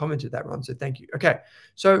you commented that, Ron, so thank you. Okay,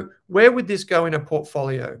 so where would this go in a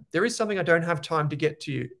portfolio? There is something I don't have time to get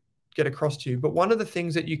across to you, but one of the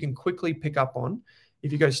things that you can quickly pick up on,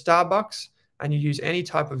 if you go Starbucks and you use any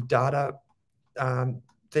type of data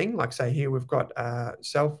thing, like say here we've got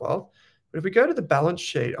self-wealth, but if we go to the balance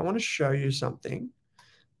sheet, I want to show you something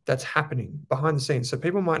that's happening behind the scenes. So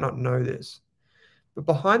people might not know this, but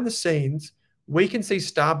behind the scenes, we can see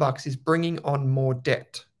Starbucks is bringing on more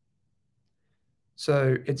debt.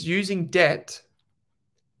 So it's using debt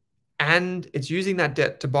and it's using that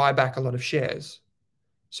debt to buy back a lot of shares.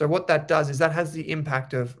 So what that does is that has the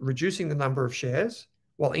impact of reducing the number of shares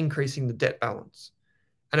while increasing the debt balance.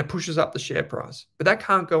 And it pushes up the share price. But that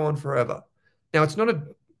can't go on forever. Now, it's not a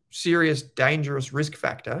serious, dangerous risk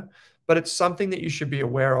factor, but it's something that you should be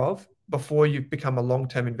aware of before you become a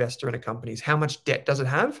long-term investor in a company. Is how much debt does it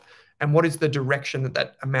have? And what is the direction that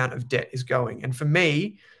that amount of debt is going? And for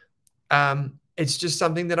me, it's just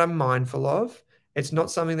something that I'm mindful of. It's not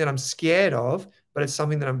something that I'm scared of, but it's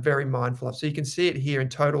something that I'm very mindful of. So you can see it here in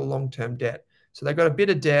total long-term debt. So they've got a bit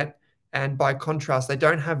of debt, and by contrast, they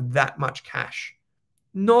don't have that much cash.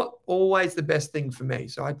 Not always the best thing for me.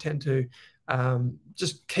 So I tend to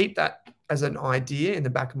just keep that as an idea in the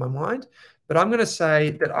back of my mind. But I'm going to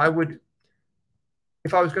say that I would,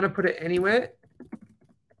 if I was going to put it anywhere,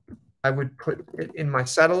 I would put it in my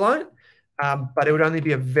satellite, but it would only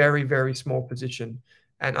be a very, very small position.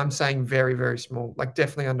 And I'm saying very, very small, like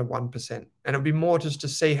definitely under 1%. And it'll be more just to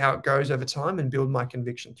see how it goes over time and build my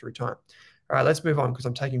conviction through time. All right, let's move on because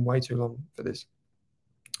I'm taking way too long for this.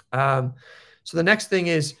 So the next thing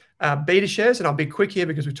is Betashares, and I'll be quick here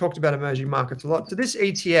because we talked about emerging markets a lot. So this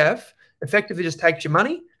ETF effectively just takes your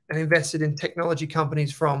money and invests it in technology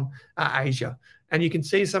companies from Asia. And you can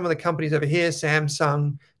see some of the companies over here: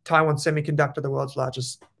 Samsung, Taiwan Semiconductor, the world's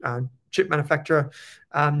largest chip manufacturer.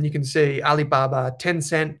 You can see Alibaba,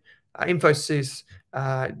 Tencent, Infosys,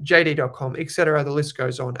 JD.com, etc. The list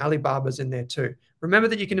goes on. Alibaba's in there too. Remember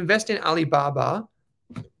that you can invest in Alibaba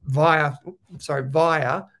via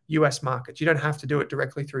US markets. You don't have to do it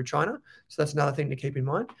directly through China. So that's another thing to keep in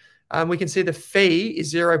mind. We can see the fee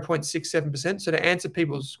is 0.67%. So to answer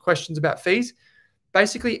people's questions about fees,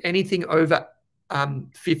 basically anything over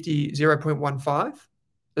 50 basis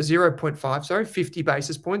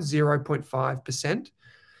points, 0.5%.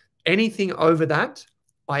 Anything over that,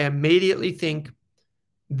 I immediately think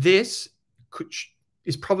this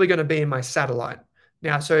is probably going to be in my satellite.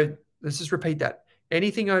 Now, so let's just repeat that.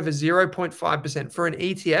 Anything over 0.5% for an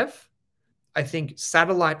ETF, I think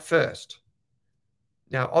satellite first.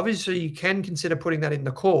 Now, obviously, you can consider putting that in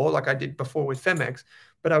the core like I did before with FEMX,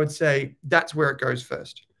 but I would say that's where it goes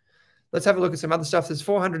first. Let's have a look at some other stuff. There's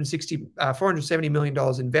 $470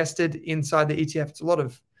 million invested inside the ETF. It's a lot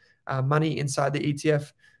of money inside the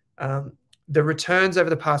ETF. The returns over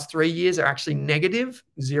the past 3 years are actually negative,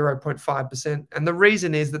 0.5%. And the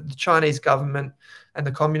reason is that the Chinese government and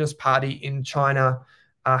the Communist Party in China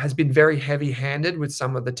has been very heavy-handed with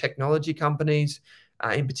some of the technology companies,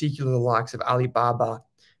 in particular the likes of Alibaba.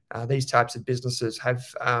 These types of businesses have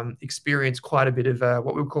experienced quite a bit of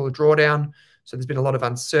what we would call a drawdown. So there's been a lot of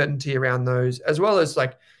uncertainty around those, as well as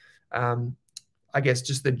like, I guess,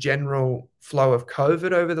 just the general flow of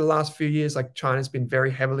COVID over the last few years. Like China's been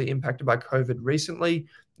very heavily impacted by COVID recently,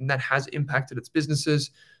 and that has impacted its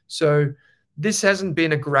businesses. So this hasn't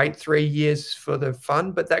been a great 3 years for the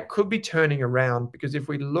fund, but that could be turning around, because if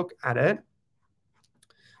we look at it,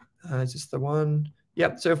 is this the one?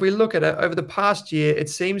 Yep. So if we look at it over the past year, it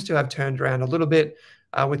seems to have turned around a little bit,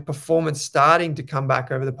 with performance starting to come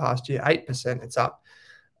back over the past year. 8% it's up.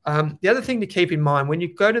 The other thing to keep in mind, when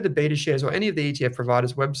you go to the Betashares or any of the ETF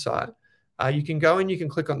providers' website, you can go and you can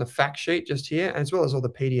click on the fact sheet just here, as well as all the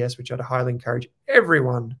PDFs, which I'd highly encourage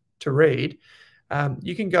everyone to read.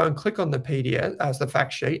 You can go and click on the PDF as the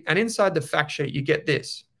fact sheet, and inside the fact sheet, you get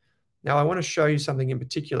this. Now, I want to show you something in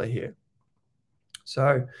particular here.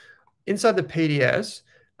 So inside the PDFs,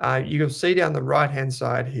 you'll see down the right-hand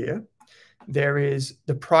side here, there is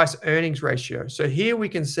the price earnings ratio. So here we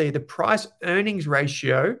can see the price earnings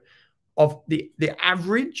ratio of the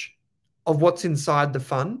average of what's inside the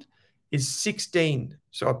fund is 16.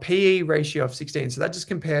 So a PE ratio of 16. So that just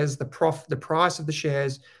compares the price of the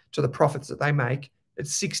shares to the profits that they make.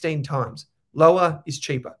 It's 16 times. Lower is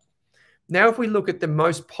cheaper. Now, if we look at the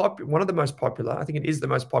one of the most popular, I think it is the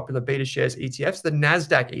most popular Betashares ETFs, the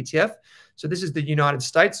NASDAQ ETF. So this is the United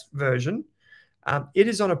States version. It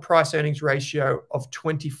is on a price earnings ratio of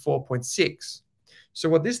 24.6. So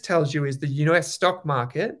what this tells you is the US stock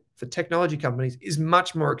market for technology companies is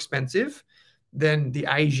much more expensive than the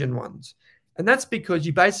Asian ones. And that's because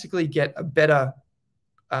you basically get a better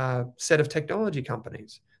set of technology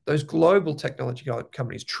companies, those global technology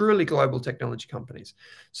companies, truly global technology companies.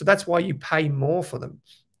 So that's why you pay more for them.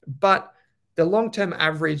 But the long-term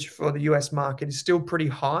average for the US market is still pretty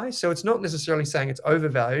high. So it's not necessarily saying it's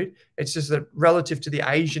overvalued. It's just that relative to the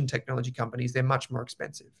Asian technology companies, they're much more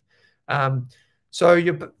expensive. So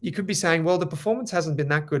you could be saying, well, the performance hasn't been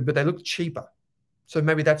that good, but they look cheaper. So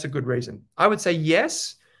maybe that's a good reason. I would say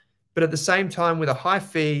yes, but at the same time, with a high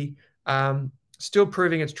fee, still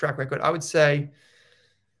proving its track record, I would say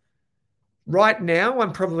right now,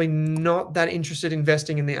 I'm probably not that interested in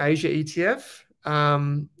investing in the Asia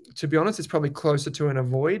ETF. To be honest, it's probably closer to an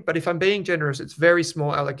avoid. But if I'm being generous, it's very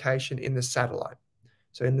small allocation in the satellite.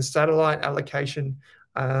 So in the satellite allocation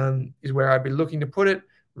is where I'd be looking to put it,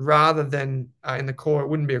 rather than in the core. It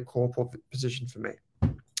wouldn't be a core position for me.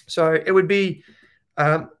 So it would be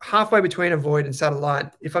halfway between avoid and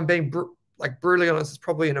satellite. If I'm being brutally honest, it's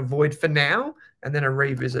probably an avoid for now, and then a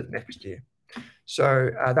revisit next year.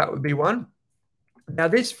 So that would be one. Now,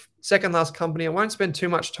 this second last company, I won't spend too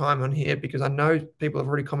much time on here because I know people have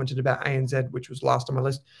already commented about ANZ, which was last on my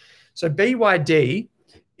list. So BYD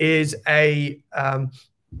is well,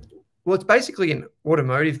 it's basically an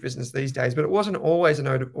automotive business these days, but it wasn't always an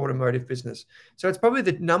automotive business. So it's probably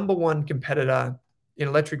the #1 competitor in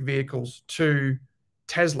electric vehicles to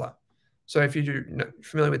Tesla. So if you're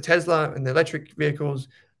familiar with Tesla and the electric vehicles,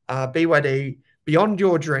 BYD, beyond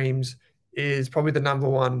your dreams, is probably the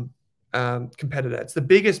 #1 competitor. It's the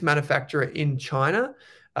biggest manufacturer in China,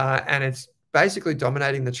 and it's basically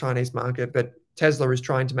dominating the Chinese market, but Tesla is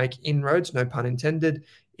trying to make inroads, no pun intended,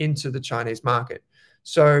 into the Chinese market.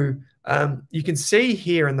 So you can see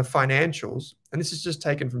here in the financials, and this is just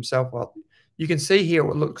taken from Self-Wealth, you can see here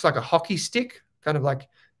what looks like a hockey stick, kind of like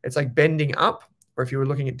it's like bending up, or if you were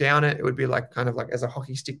looking at down it would be like kind of like as a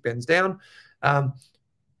hockey stick bends down.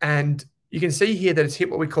 And you can see here that it's hit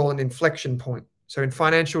what we call an inflection point. So in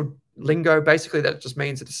financial lingo, basically that just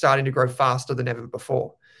means it's starting to grow faster than ever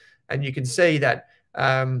before. And you can see that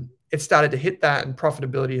it started to hit that and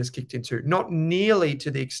profitability has kicked into, not nearly to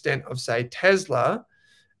the extent of, say, Tesla,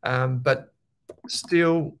 but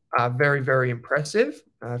still very, very impressive.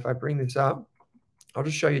 If I bring this up, I'll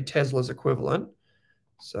just show you Tesla's equivalent.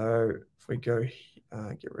 So if we go,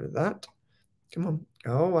 get rid of that. Come on,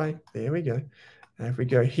 go away. There we go. And if we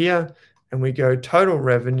go here and we go total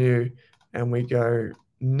revenue and we go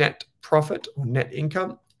net profit or net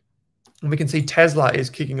income, and we can see Tesla is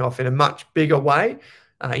kicking off in a much bigger way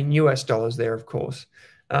in US dollars there, of course.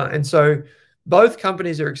 And so both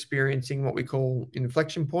companies are experiencing what we call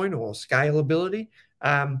inflection point or scalability.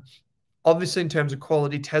 Obviously, in terms of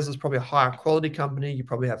quality, Tesla's probably a higher quality company. You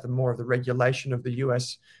probably have more of the regulation of the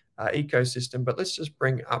US ecosystem. But let's just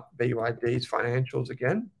bring up BYD's financials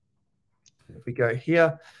again. If we go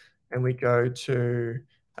here and we go to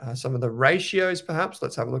some of the ratios, perhaps,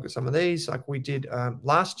 let's have a look at some of these like we did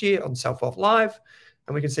last year on Self-Wealth Live.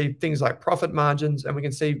 And we can see things like profit margins, and we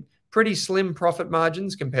can see pretty slim profit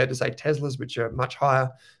margins compared to, say, Tesla's, which are much higher.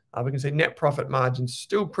 We can see net profit margins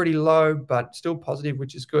still pretty low, but still positive,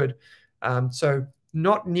 which is good. So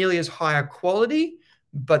not nearly as high a quality,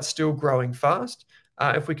 but still growing fast.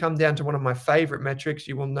 If we come down to one of my favorite metrics,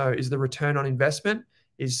 you will know is the return on investment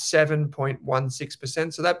is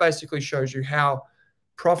 7.16%. So that basically shows you how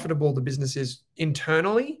profitable the business is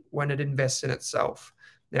internally when it invests in itself.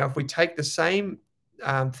 Now, if we take the same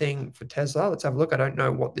thing for Tesla, let's have a look. I don't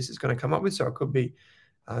know what this is going to come up with, so I could be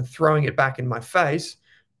throwing it back in my face.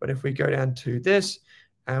 But if we go down to this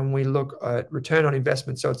and we look at return on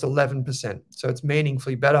investment, so it's 11%. So it's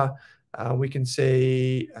meaningfully better. We can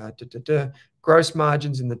see gross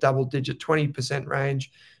margins in the double-digit 20%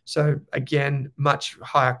 range. So again, much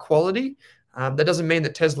higher quality. That doesn't mean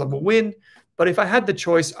that Tesla will win, but if I had the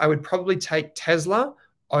choice, I would probably take Tesla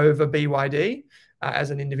over BYD as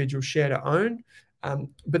an individual share to own.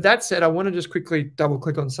 But that said, I want to just quickly double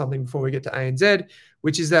click on something before we get to ANZ,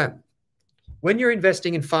 which is that when you're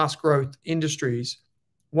investing in fast growth industries,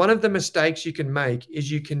 one of the mistakes you can make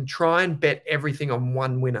is you can try and bet everything on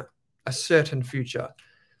one winner, a certain future,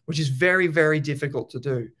 which is very, very difficult to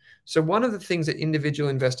do. So one of the things that individual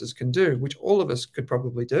investors can do, which all of us could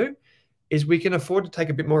probably do, is we can afford to take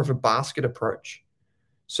a bit more of a basket approach.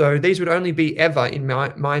 So these would only be ever, in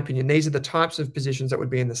my opinion, these are the types of positions that would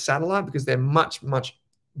be in the satellite because they're much, much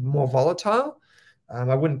more volatile.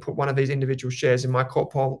 I wouldn't put one of these individual shares in my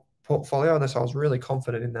portfolio unless I was really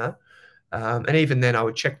confident in that. And even then, I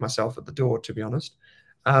would check myself at the door, to be honest.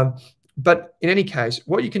 But in any case,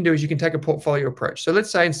 what you can do is you can take a portfolio approach. So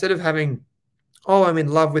let's say instead of having, oh, I'm in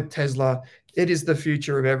love with Tesla, it is the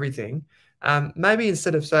future of everything. Maybe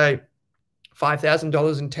instead of, say,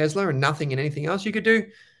 $5,000 in Tesla and nothing in anything else, you could do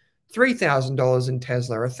 $3,000 in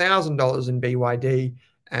Tesla, $1,000 in BYD,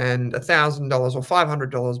 and $1,000 or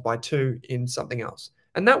 $500 by two in something else.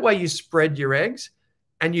 And that way you spread your eggs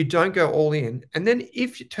and you don't go all in. And then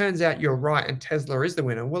if it turns out you're right and Tesla is the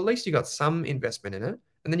winner, well, at least you got some investment in it.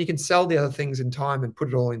 And then you can sell the other things in time and put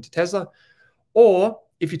it all into Tesla. Or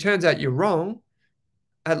if it turns out you're wrong,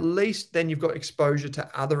 at least then you've got exposure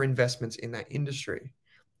to other investments in that industry.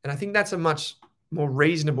 And I think that's a much more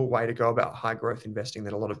reasonable way to go about high growth investing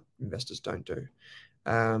that a lot of investors don't do.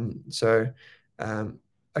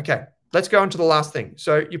 Okay, let's go on to the last thing.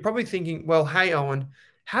 So you're probably thinking, well, hey, Owen,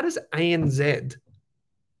 how does ANZ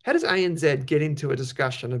get into a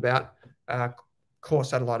discussion about core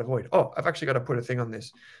satellite avoid? Oh, I've actually got to put a thing on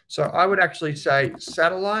this. So I would actually say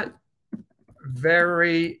satellite,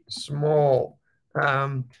 very small.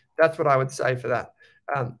 That's what I would say for that.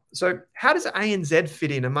 So how does ANZ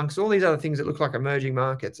fit in amongst all these other things that look like emerging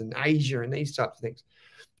markets and Asia and these types of things?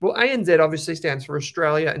 Well, ANZ obviously stands for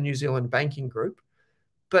Australia and New Zealand Banking Group.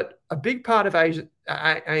 But a big part of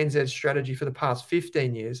ANZ's strategy for the past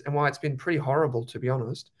 15 years, and why it's been pretty horrible, to be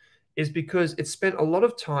honest, is because it spent a lot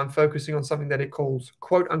of time focusing on something that it calls,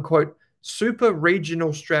 quote unquote, super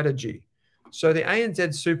regional strategy. So the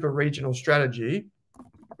ANZ super regional strategy,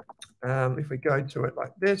 if we go to it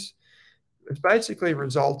like this, it's basically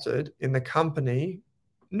resulted in the company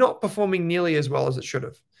not performing nearly as well as it should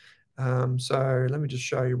have. So let me just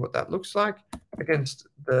show you what that looks like against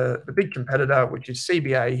the big competitor, which is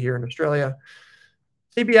CBA here in Australia.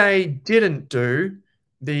 CBA didn't do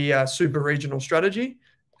the super regional strategy,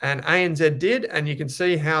 and ANZ did, and you can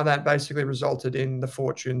see how that basically resulted in the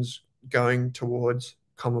fortunes going towards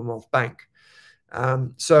Commonwealth Bank.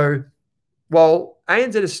 So while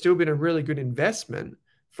ANZ has still been a really good investment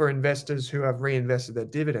for investors who have reinvested their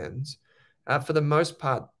dividends, for the most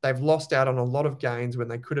part, they've lost out on a lot of gains when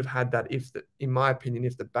they could have had that, in my opinion,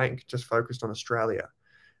 if the bank just focused on Australia.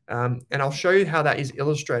 And I'll show you how that is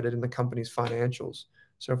illustrated in the company's financials.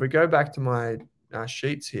 So if we go back to my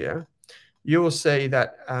sheets here, you will see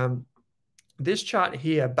that this chart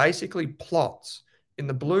here basically plots, in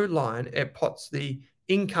the blue line, it plots the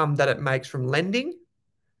income that it makes from lending,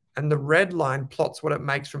 and the red line plots what it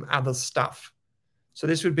makes from other stuff. So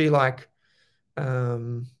this would be like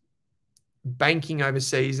banking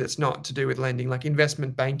overseas that's not to do with lending, like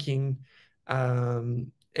investment banking,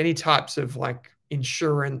 any types of like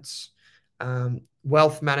insurance,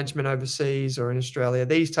 wealth management overseas or in Australia,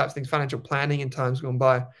 these types of things, financial planning in times gone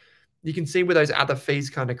by. You can see where those other fees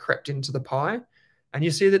kind of crept into the pie, and you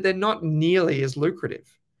see that they're not nearly as lucrative.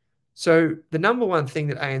 So the number one thing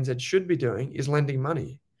that ANZ should be doing is lending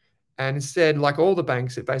money. And instead, like all the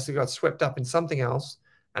banks, it basically got swept up in something else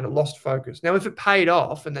and it lost focus. Now, if it paid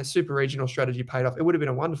off and that super regional strategy paid off, it would have been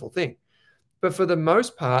a wonderful thing. But for the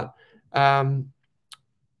most part, ANZ's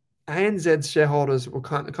shareholders were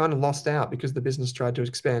kind of lost out because the business tried to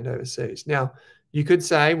expand overseas. Now, you could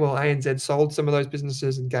say, well, ANZ sold some of those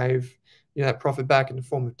businesses and gave that profit back in the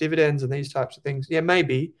form of dividends and these types of things. Yeah,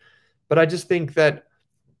 maybe. But I just think that,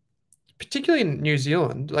 particularly in New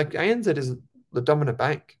Zealand, like ANZ is the dominant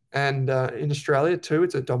bank. And in Australia too,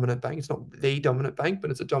 it's a dominant bank. It's not the dominant bank,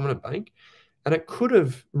 but it's a dominant bank. And it could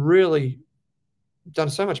have really done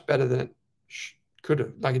so much better than it could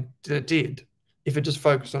have, like it did, if it just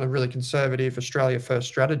focused on a really conservative Australia first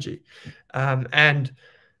strategy. And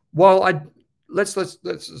while let's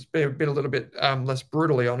just be a little bit less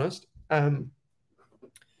brutally honest.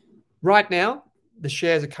 Right now, the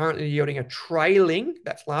shares are currently yielding a trailing,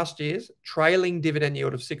 that's last year's, trailing dividend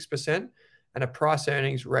yield of 6% and a price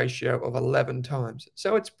earnings ratio of 11 times.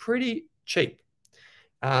 So it's pretty cheap.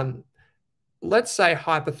 Let's say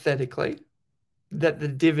hypothetically that the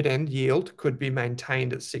dividend yield could be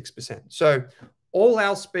maintained at 6%. So all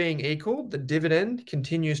else being equal, the dividend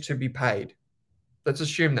continues to be paid. Let's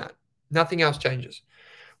assume that. Nothing else changes.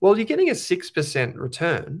 Well, you're getting a 6%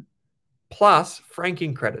 return plus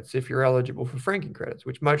franking credits if you're eligible for franking credits,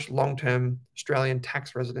 which most long-term Australian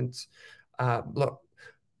tax residents,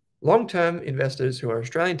 long-term investors who are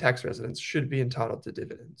Australian tax residents should be entitled to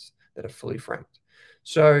dividends that are fully franked.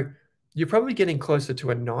 So you're probably getting closer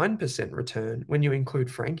to a 9% return when you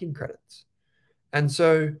include franking credits. And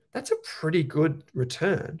so that's a pretty good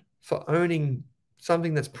return for owning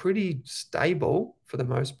something that's pretty stable for the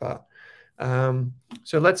most part.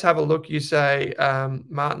 So let's have a look. You say,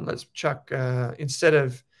 Martin, let's chuck, instead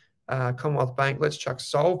of Commonwealth Bank, let's chuck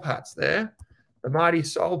Soul Pats there. The mighty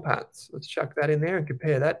Soul Pats. Let's chuck that in there and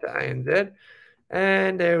compare that to ANZ.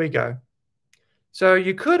 And there we go. So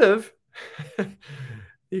you could have, put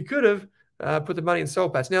the money in Soul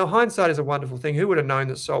Pats. Now, hindsight is a wonderful thing. Who would have known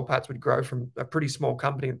that Soul Pats would grow from a pretty small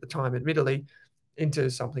company at the time, admittedly, into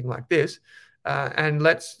something like this? And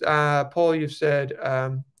let's, Paul, you've said,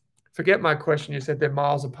 forget my question. You said they're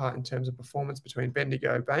miles apart in terms of performance between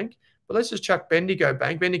Bendigo Bank. But let's just chuck Bendigo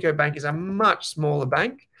Bank. Bendigo Bank is a much smaller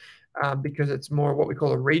bank because it's more what we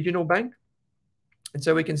call a regional bank. And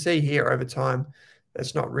so we can see here over time,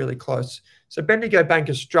 that's not really close. So Bendigo Bank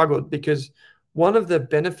has struggled because one of the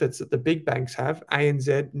benefits that the big banks have,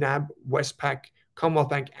 ANZ, NAB, Westpac, Commonwealth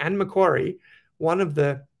Bank, and Macquarie, one of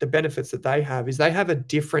the benefits that they have is they have a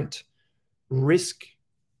different risk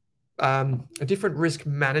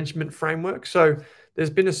management framework. So there's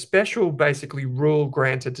been a special basically rule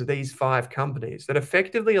granted to these 5 companies that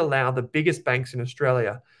effectively allow the biggest banks in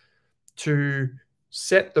Australia to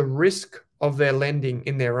set the risk of their lending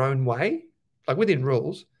in their own way, like within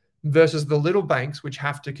rules, versus the little banks which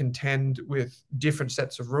have to contend with different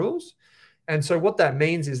sets of rules. And so what that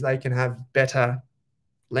means is they can have better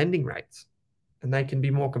lending rates and they can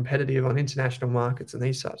be more competitive on international markets and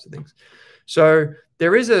these types of things. So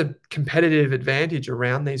there is a competitive advantage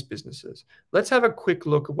around these businesses. Let's have a quick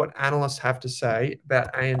look at what analysts have to say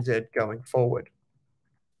about ANZ going forward.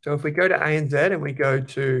 So if we go to ANZ and we go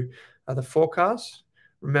to the forecasts,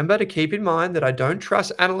 remember to keep in mind that I don't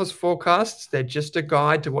trust analyst forecasts. They're just a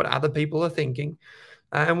guide to what other people are thinking.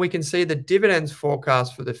 And we can see the dividends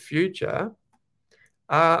forecast for the future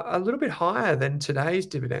are a little bit higher than today's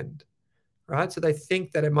dividend, right? So they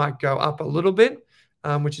think that it might go up a little bit,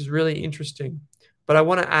 which is really interesting. But I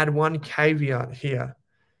want to add one caveat here,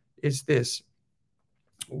 is this.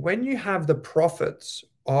 when you have the profits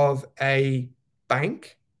of a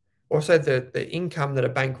bank, also the income that a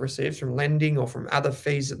bank receives from lending or from other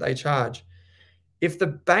fees that they charge, if the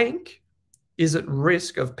bank is at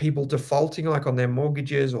risk of people defaulting like on their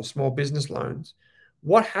mortgages or small business loans,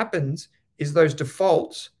 what happens is those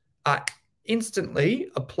defaults are instantly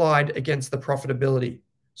applied against the profitability.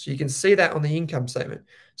 So you can see that on the income statement.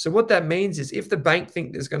 So what that means is if the bank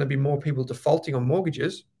think there's going to be more people defaulting on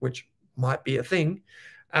mortgages, which might be a thing,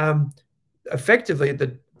 effectively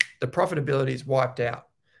the profitability is wiped out.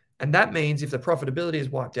 And that means if the profitability is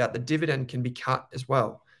wiped out, the dividend can be cut as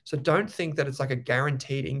well. So don't think that it's like a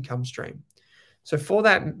guaranteed income stream. So for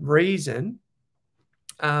that reason,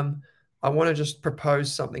 I want to just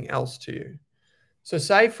propose something else to you. So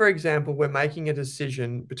say, for example, we're making a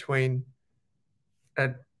decision between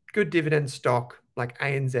a good dividend stock like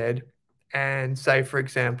ANZ and say, for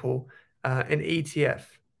example, an ETF.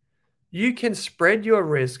 You can spread your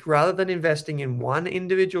risk rather than investing in one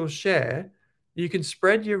individual share. You can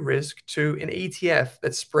spread your risk to an ETF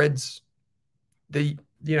that spreads the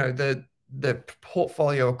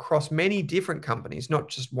portfolio across many different companies, not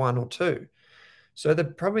just one or two. So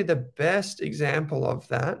probably the best example of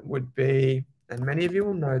that would be, and many of you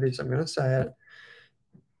will know this, I'm going to say it.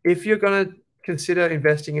 If you're going to consider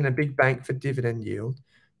investing in a big bank for dividend yield,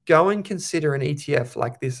 go and consider an ETF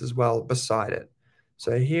like this as well beside it.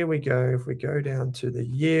 So here we go. If we go down to the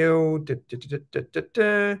yield,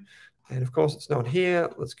 and of course it's not here.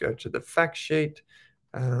 Let's go to the fact sheet,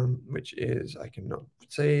 which is, I cannot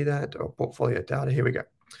see that, or portfolio data. Here we go.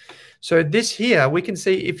 So this here, we can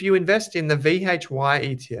see if you invest in the VHY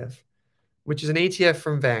ETF, which is an ETF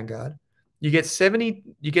from Vanguard, you get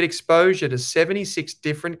exposure to 76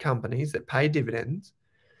 different companies that pay dividends.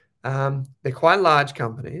 They're quite large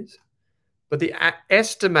companies, but the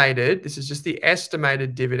estimated, this is just the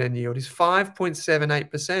estimated dividend yield is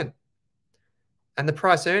 5.78%. And the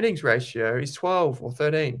price earnings ratio is 12 or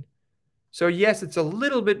 13. So yes, it's a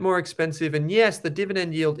little bit more expensive. And yes, the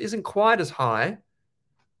dividend yield isn't quite as high,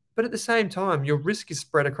 but at the same time, your risk is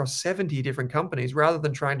spread across 70 different companies rather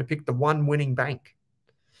than trying to pick the one winning bank.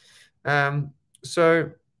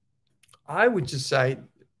 So I would just say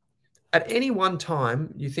at any one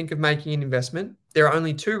time you think of making an investment, there are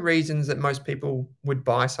only two reasons that most people would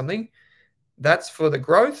buy something. That's for the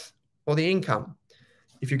growth or the income.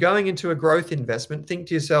 If you're going into a growth investment, think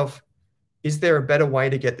to yourself, is there a better way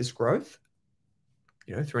to get this growth?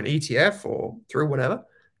 Through an ETF or through whatever.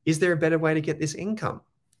 Is there a better way to get this income?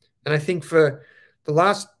 And I think for the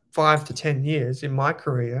last 5 to 10 years in my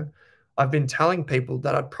career, I've been telling people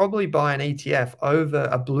that I'd probably buy an ETF over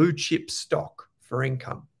a blue chip stock for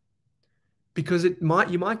income, because you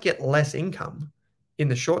might get less income in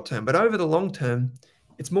the short term, but over the long term,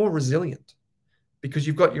 it's more resilient because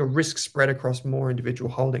you've got your risk spread across more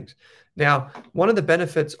individual holdings. Now, one of the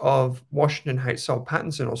benefits of Washington H. Soul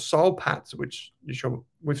Pattinson, or Soul Pats, which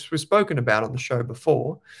we've spoken about on the show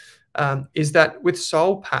before, is that with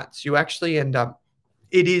Soul Pats, you actually end up,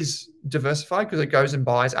 it is diversified because it goes and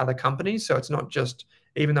buys other companies. So it's not just,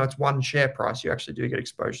 even though it's one share price, you actually do get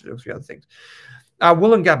exposure to a few other things.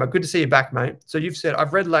 Wollongabba, good to see you back, mate. So you've said,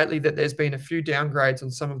 I've read lately that there's been a few downgrades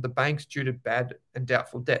on some of the banks due to bad and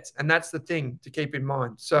doubtful debts. And that's the thing to keep in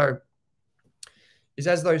mind. So is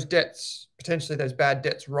as those debts, potentially those bad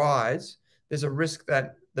debts rise, there's a risk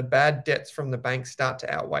that the bad debts from the banks start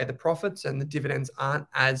to outweigh the profits and the dividends aren't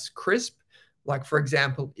as crisp. Like, for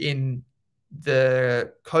example, in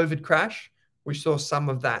the COVID crash, we saw some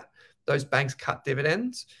of that. Those banks cut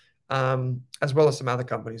dividends, as well as some other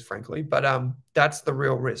companies, frankly. But that's the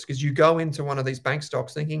real risk, is you go into one of these bank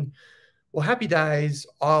stocks thinking, well, happy days,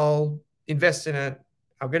 I'll invest in it,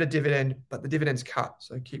 I'll get a dividend, but the dividend's cut.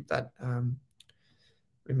 So keep that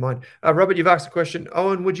in mind. Robert, you've asked a question.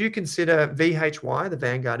 Owen, would you consider VHY, the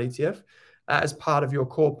Vanguard ETF, as part of your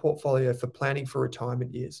core portfolio for planning for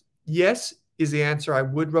retirement years? Yes, is the answer. I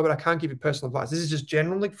would, Robert. I can't give you personal advice. This is just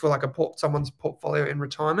generally for like someone's portfolio in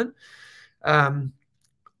retirement.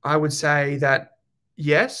 I would say that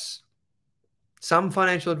yes, some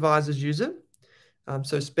financial advisors use it.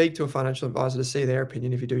 So speak to a financial advisor to see their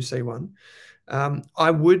opinion if you do see one.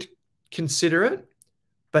 I would consider it,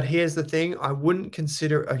 but here's the thing. I wouldn't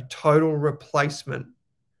consider a total replacement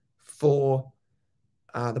for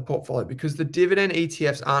the portfolio, because the dividend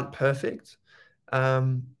ETFs aren't perfect.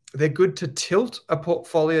 They're good to tilt a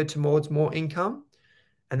portfolio towards more income,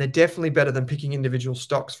 and they're definitely better than picking individual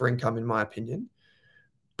stocks for income, in my opinion.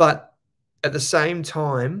 But at the same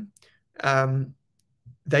time,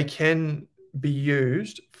 they can be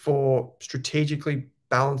used for strategically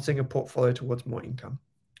balancing a portfolio towards more income.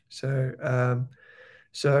 So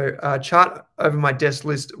So chart over my desk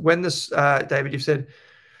list. When this, David, you've said,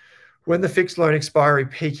 when the fixed loan expiry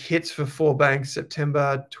peak hits for 4 banks,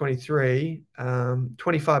 September 23,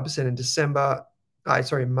 25% in December,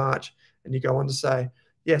 March, and you go on to say,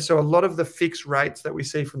 yeah, so a lot of the fixed rates that we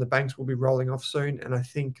see from the banks will be rolling off soon. And I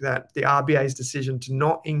think that the RBA's decision to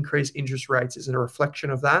not increase interest rates is a reflection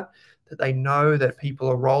of that they know that people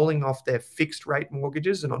are rolling off their fixed rate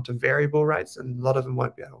mortgages and onto variable rates, and a lot of them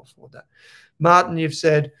won't be able to afford that. Martin, you've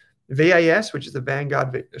said VAS, which is the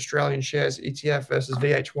Vanguard Australian Shares ETF versus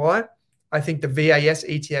VHY. I think the VAS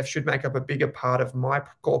ETF should make up a bigger part of my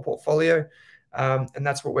core portfolio. And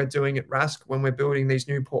that's what we're doing at Rask when we're building these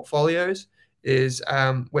new portfolios is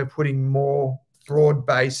we're putting more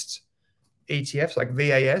broad-based ETFs like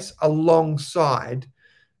VAS alongside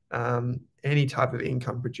any type of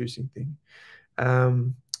income producing thing.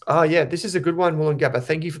 Oh yeah, this is a good one, Wollongabba.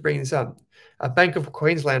 Thank you for bringing this up. Bank of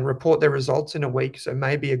Queensland report their results in a week, so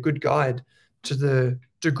maybe a good guide to the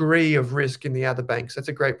degree of risk in the other banks. That's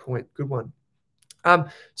a great point. Good one.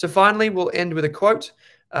 So finally, we'll end with a quote.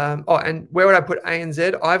 And where would I put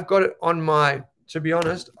ANZ? I've got it on my, to be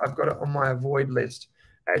honest, I've got it on my avoid list.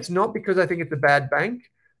 It's not because I think it's a bad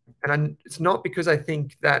bank, and it's not because I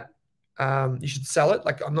think that you should sell it.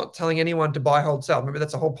 Like, I'm not telling anyone to buy, hold, sell. Remember,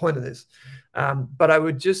 that's the whole point of this. But I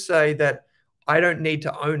would just say that I don't need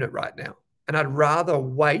to own it right now. And I'd rather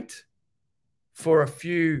wait for a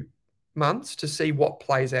few months to see what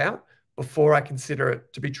plays out before I consider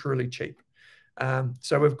it to be truly cheap.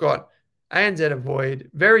 So we've got ANZ avoid,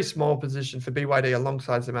 very small position for BYD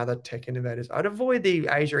alongside some other tech innovators. I'd avoid the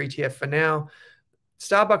Asia ETF for now.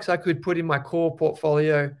 Starbucks I could put in my core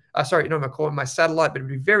portfolio. Sorry, not my core, in my satellite, but it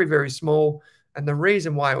would be very, very small. And the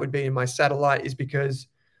reason why it would be in my satellite is because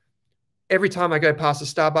every time I go past a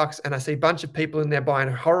Starbucks and I see a bunch of people in there buying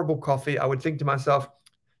a horrible coffee, I would think to myself,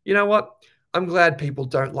 you know what? I'm glad people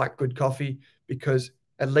don't like good coffee because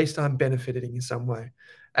at least I'm benefiting in some way.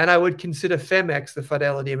 And I would consider FEMX, the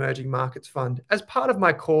Fidelity Emerging Markets Fund, as part of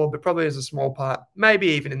my core, but probably as a small part, maybe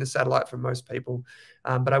even in the satellite for most people.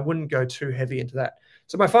 But I wouldn't go too heavy into that.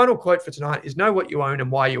 So my final quote for tonight is know what you own and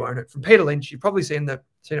why you own it. From Peter Lynch. You've probably seen it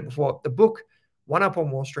before. The book, One Up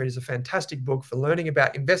on Wall Street, is a fantastic book for learning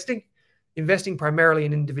about investing. Investing primarily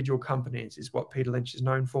in individual companies is what Peter Lynch is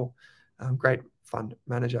known for. Great fund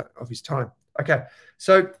manager of his time. Okay,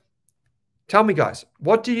 so tell me, guys,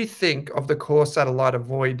 what do you think of the core satellite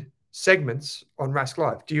avoid segments on Rask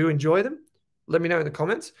Live? Do you enjoy them? Let me know in the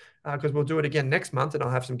comments because we'll do it again next month and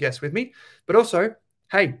I'll have some guests with me. But also,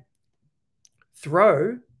 hey,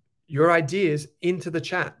 throw your ideas into the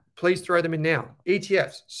chat. Please throw them in now.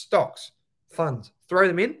 ETFs, stocks, funds, throw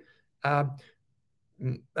them in. I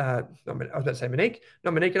was about to say Monique.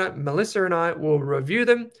 No, Monique and I, Melissa and I will review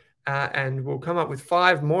them and we'll come up with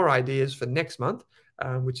 5 more ideas for next month,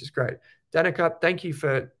 which is great. Danica, thank you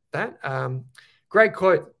for that. Great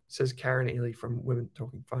quote, says Karen Ely from Women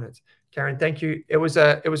Talking Finance. Karen, thank you. It was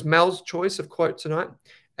Mel's choice of quote tonight,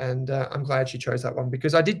 and I'm glad she chose that one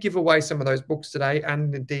because I did give away some of those books today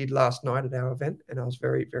and indeed last night at our event, and I was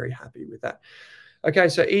very, very happy with that. Okay,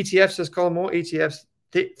 so ETFs, says Colin Moore. ETFs,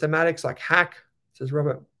 thematics like hack, says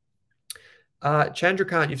Robert.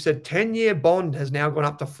 Chandrakant, you've said 10-year bond has now gone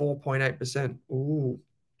up to 4.8%. Ooh,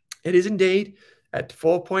 it is indeed at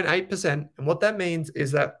 4.8%. And what that means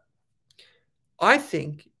is that I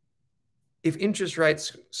think if interest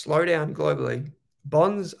rates slow down globally,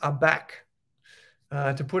 bonds are back.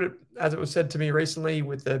 To put it, as it was said to me recently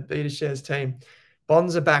with the Betashares team,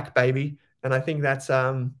 bonds are back, baby. And I think that's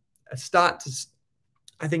a start to,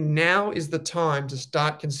 I think now is the time to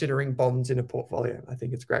start considering bonds in a portfolio. I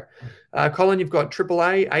think it's great. Colin, you've got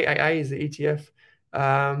AAA, AAA is the ETF.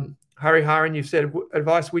 Hari Haran, you've said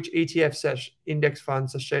advice which ETF index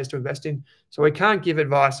funds shares to invest in. So we can't give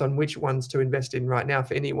advice on which ones to invest in right now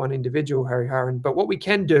for any one individual, Hari Haran. But what we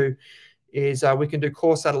can do is we can do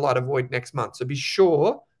core satellite avoid next month. So be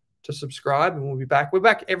sure to subscribe and we'll be back. We're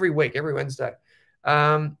back every week, every Wednesday.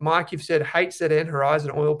 Mike, you've said HZN,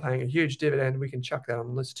 Horizon Oil paying a huge dividend. We can chuck that on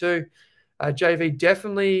the list too. JV,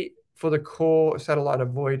 definitely for the core satellite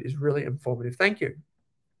avoid is really informative. Thank you.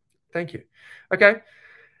 Thank you. Okay.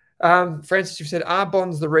 Francis, you've said, are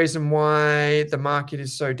bonds the reason why the market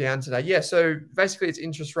is so down today? Yeah, so basically it's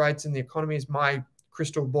interest rates and the economy is my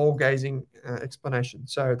crystal ball gazing explanation.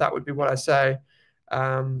 So that would be what I say.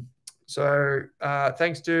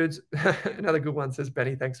 Thanks, dudes. Another good one, says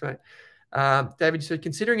Benny. Thanks, mate. David said,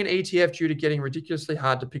 considering an ETF due to getting ridiculously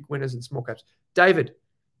hard to pick winners in small caps. David,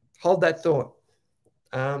 hold that thought.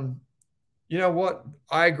 You know what?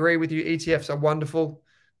 I agree with you. ETFs are wonderful.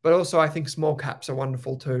 But also, I think small caps are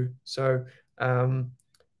wonderful too. So,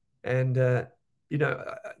 you know,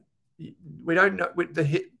 we don't know.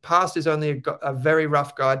 The past is only a very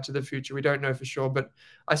rough guide to the future. We don't know for sure, but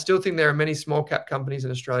I still think there are many small cap companies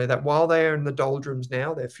in Australia that while they are in the doldrums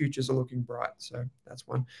now, their futures are looking bright. So that's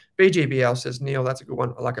one. BGBL says, Neil, that's a good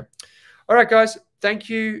one. I like it. All right, guys. Thank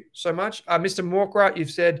you so much. Mr. Morkrat,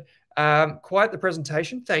 you've said quite the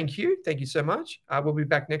presentation. Thank you. Thank you so much. We'll be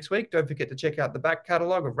back next week. Don't forget to check out the back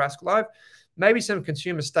catalogue of Rask Live. Maybe some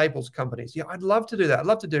consumer staples companies. Yeah, I'd love to do that. I'd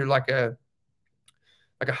love to do like a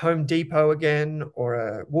Home Depot again, or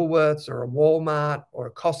a Woolworths, or a Walmart, or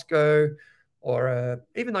a Costco, or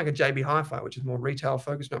even like a JB Hi-Fi, which is more retail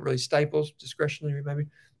focused, not really staples, discretionary maybe.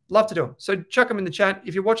 Love to do them. So chuck them in the chat.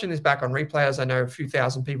 If you're watching this back on replay, as I know a few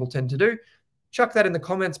thousand people tend to do, chuck that in the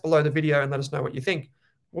comments below the video and let us know what you think.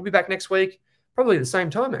 We'll be back next week, probably at the same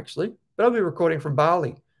time actually, but I'll be recording from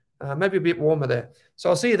Bali. Maybe a bit warmer there. So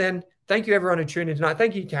I'll see you then. Thank you, everyone who tuned in tonight.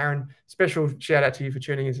 Thank you, Karen. Special shout out to you for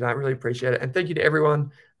tuning in tonight. Really appreciate it. And thank you to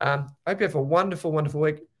everyone. I hope you have a wonderful, wonderful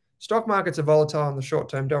week. Stock markets are volatile in the short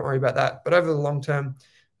term. Don't worry about that. But over the long term,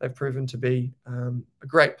 they've proven to be a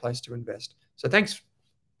great place to invest. So thanks.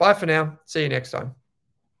 Bye for now. See you next time.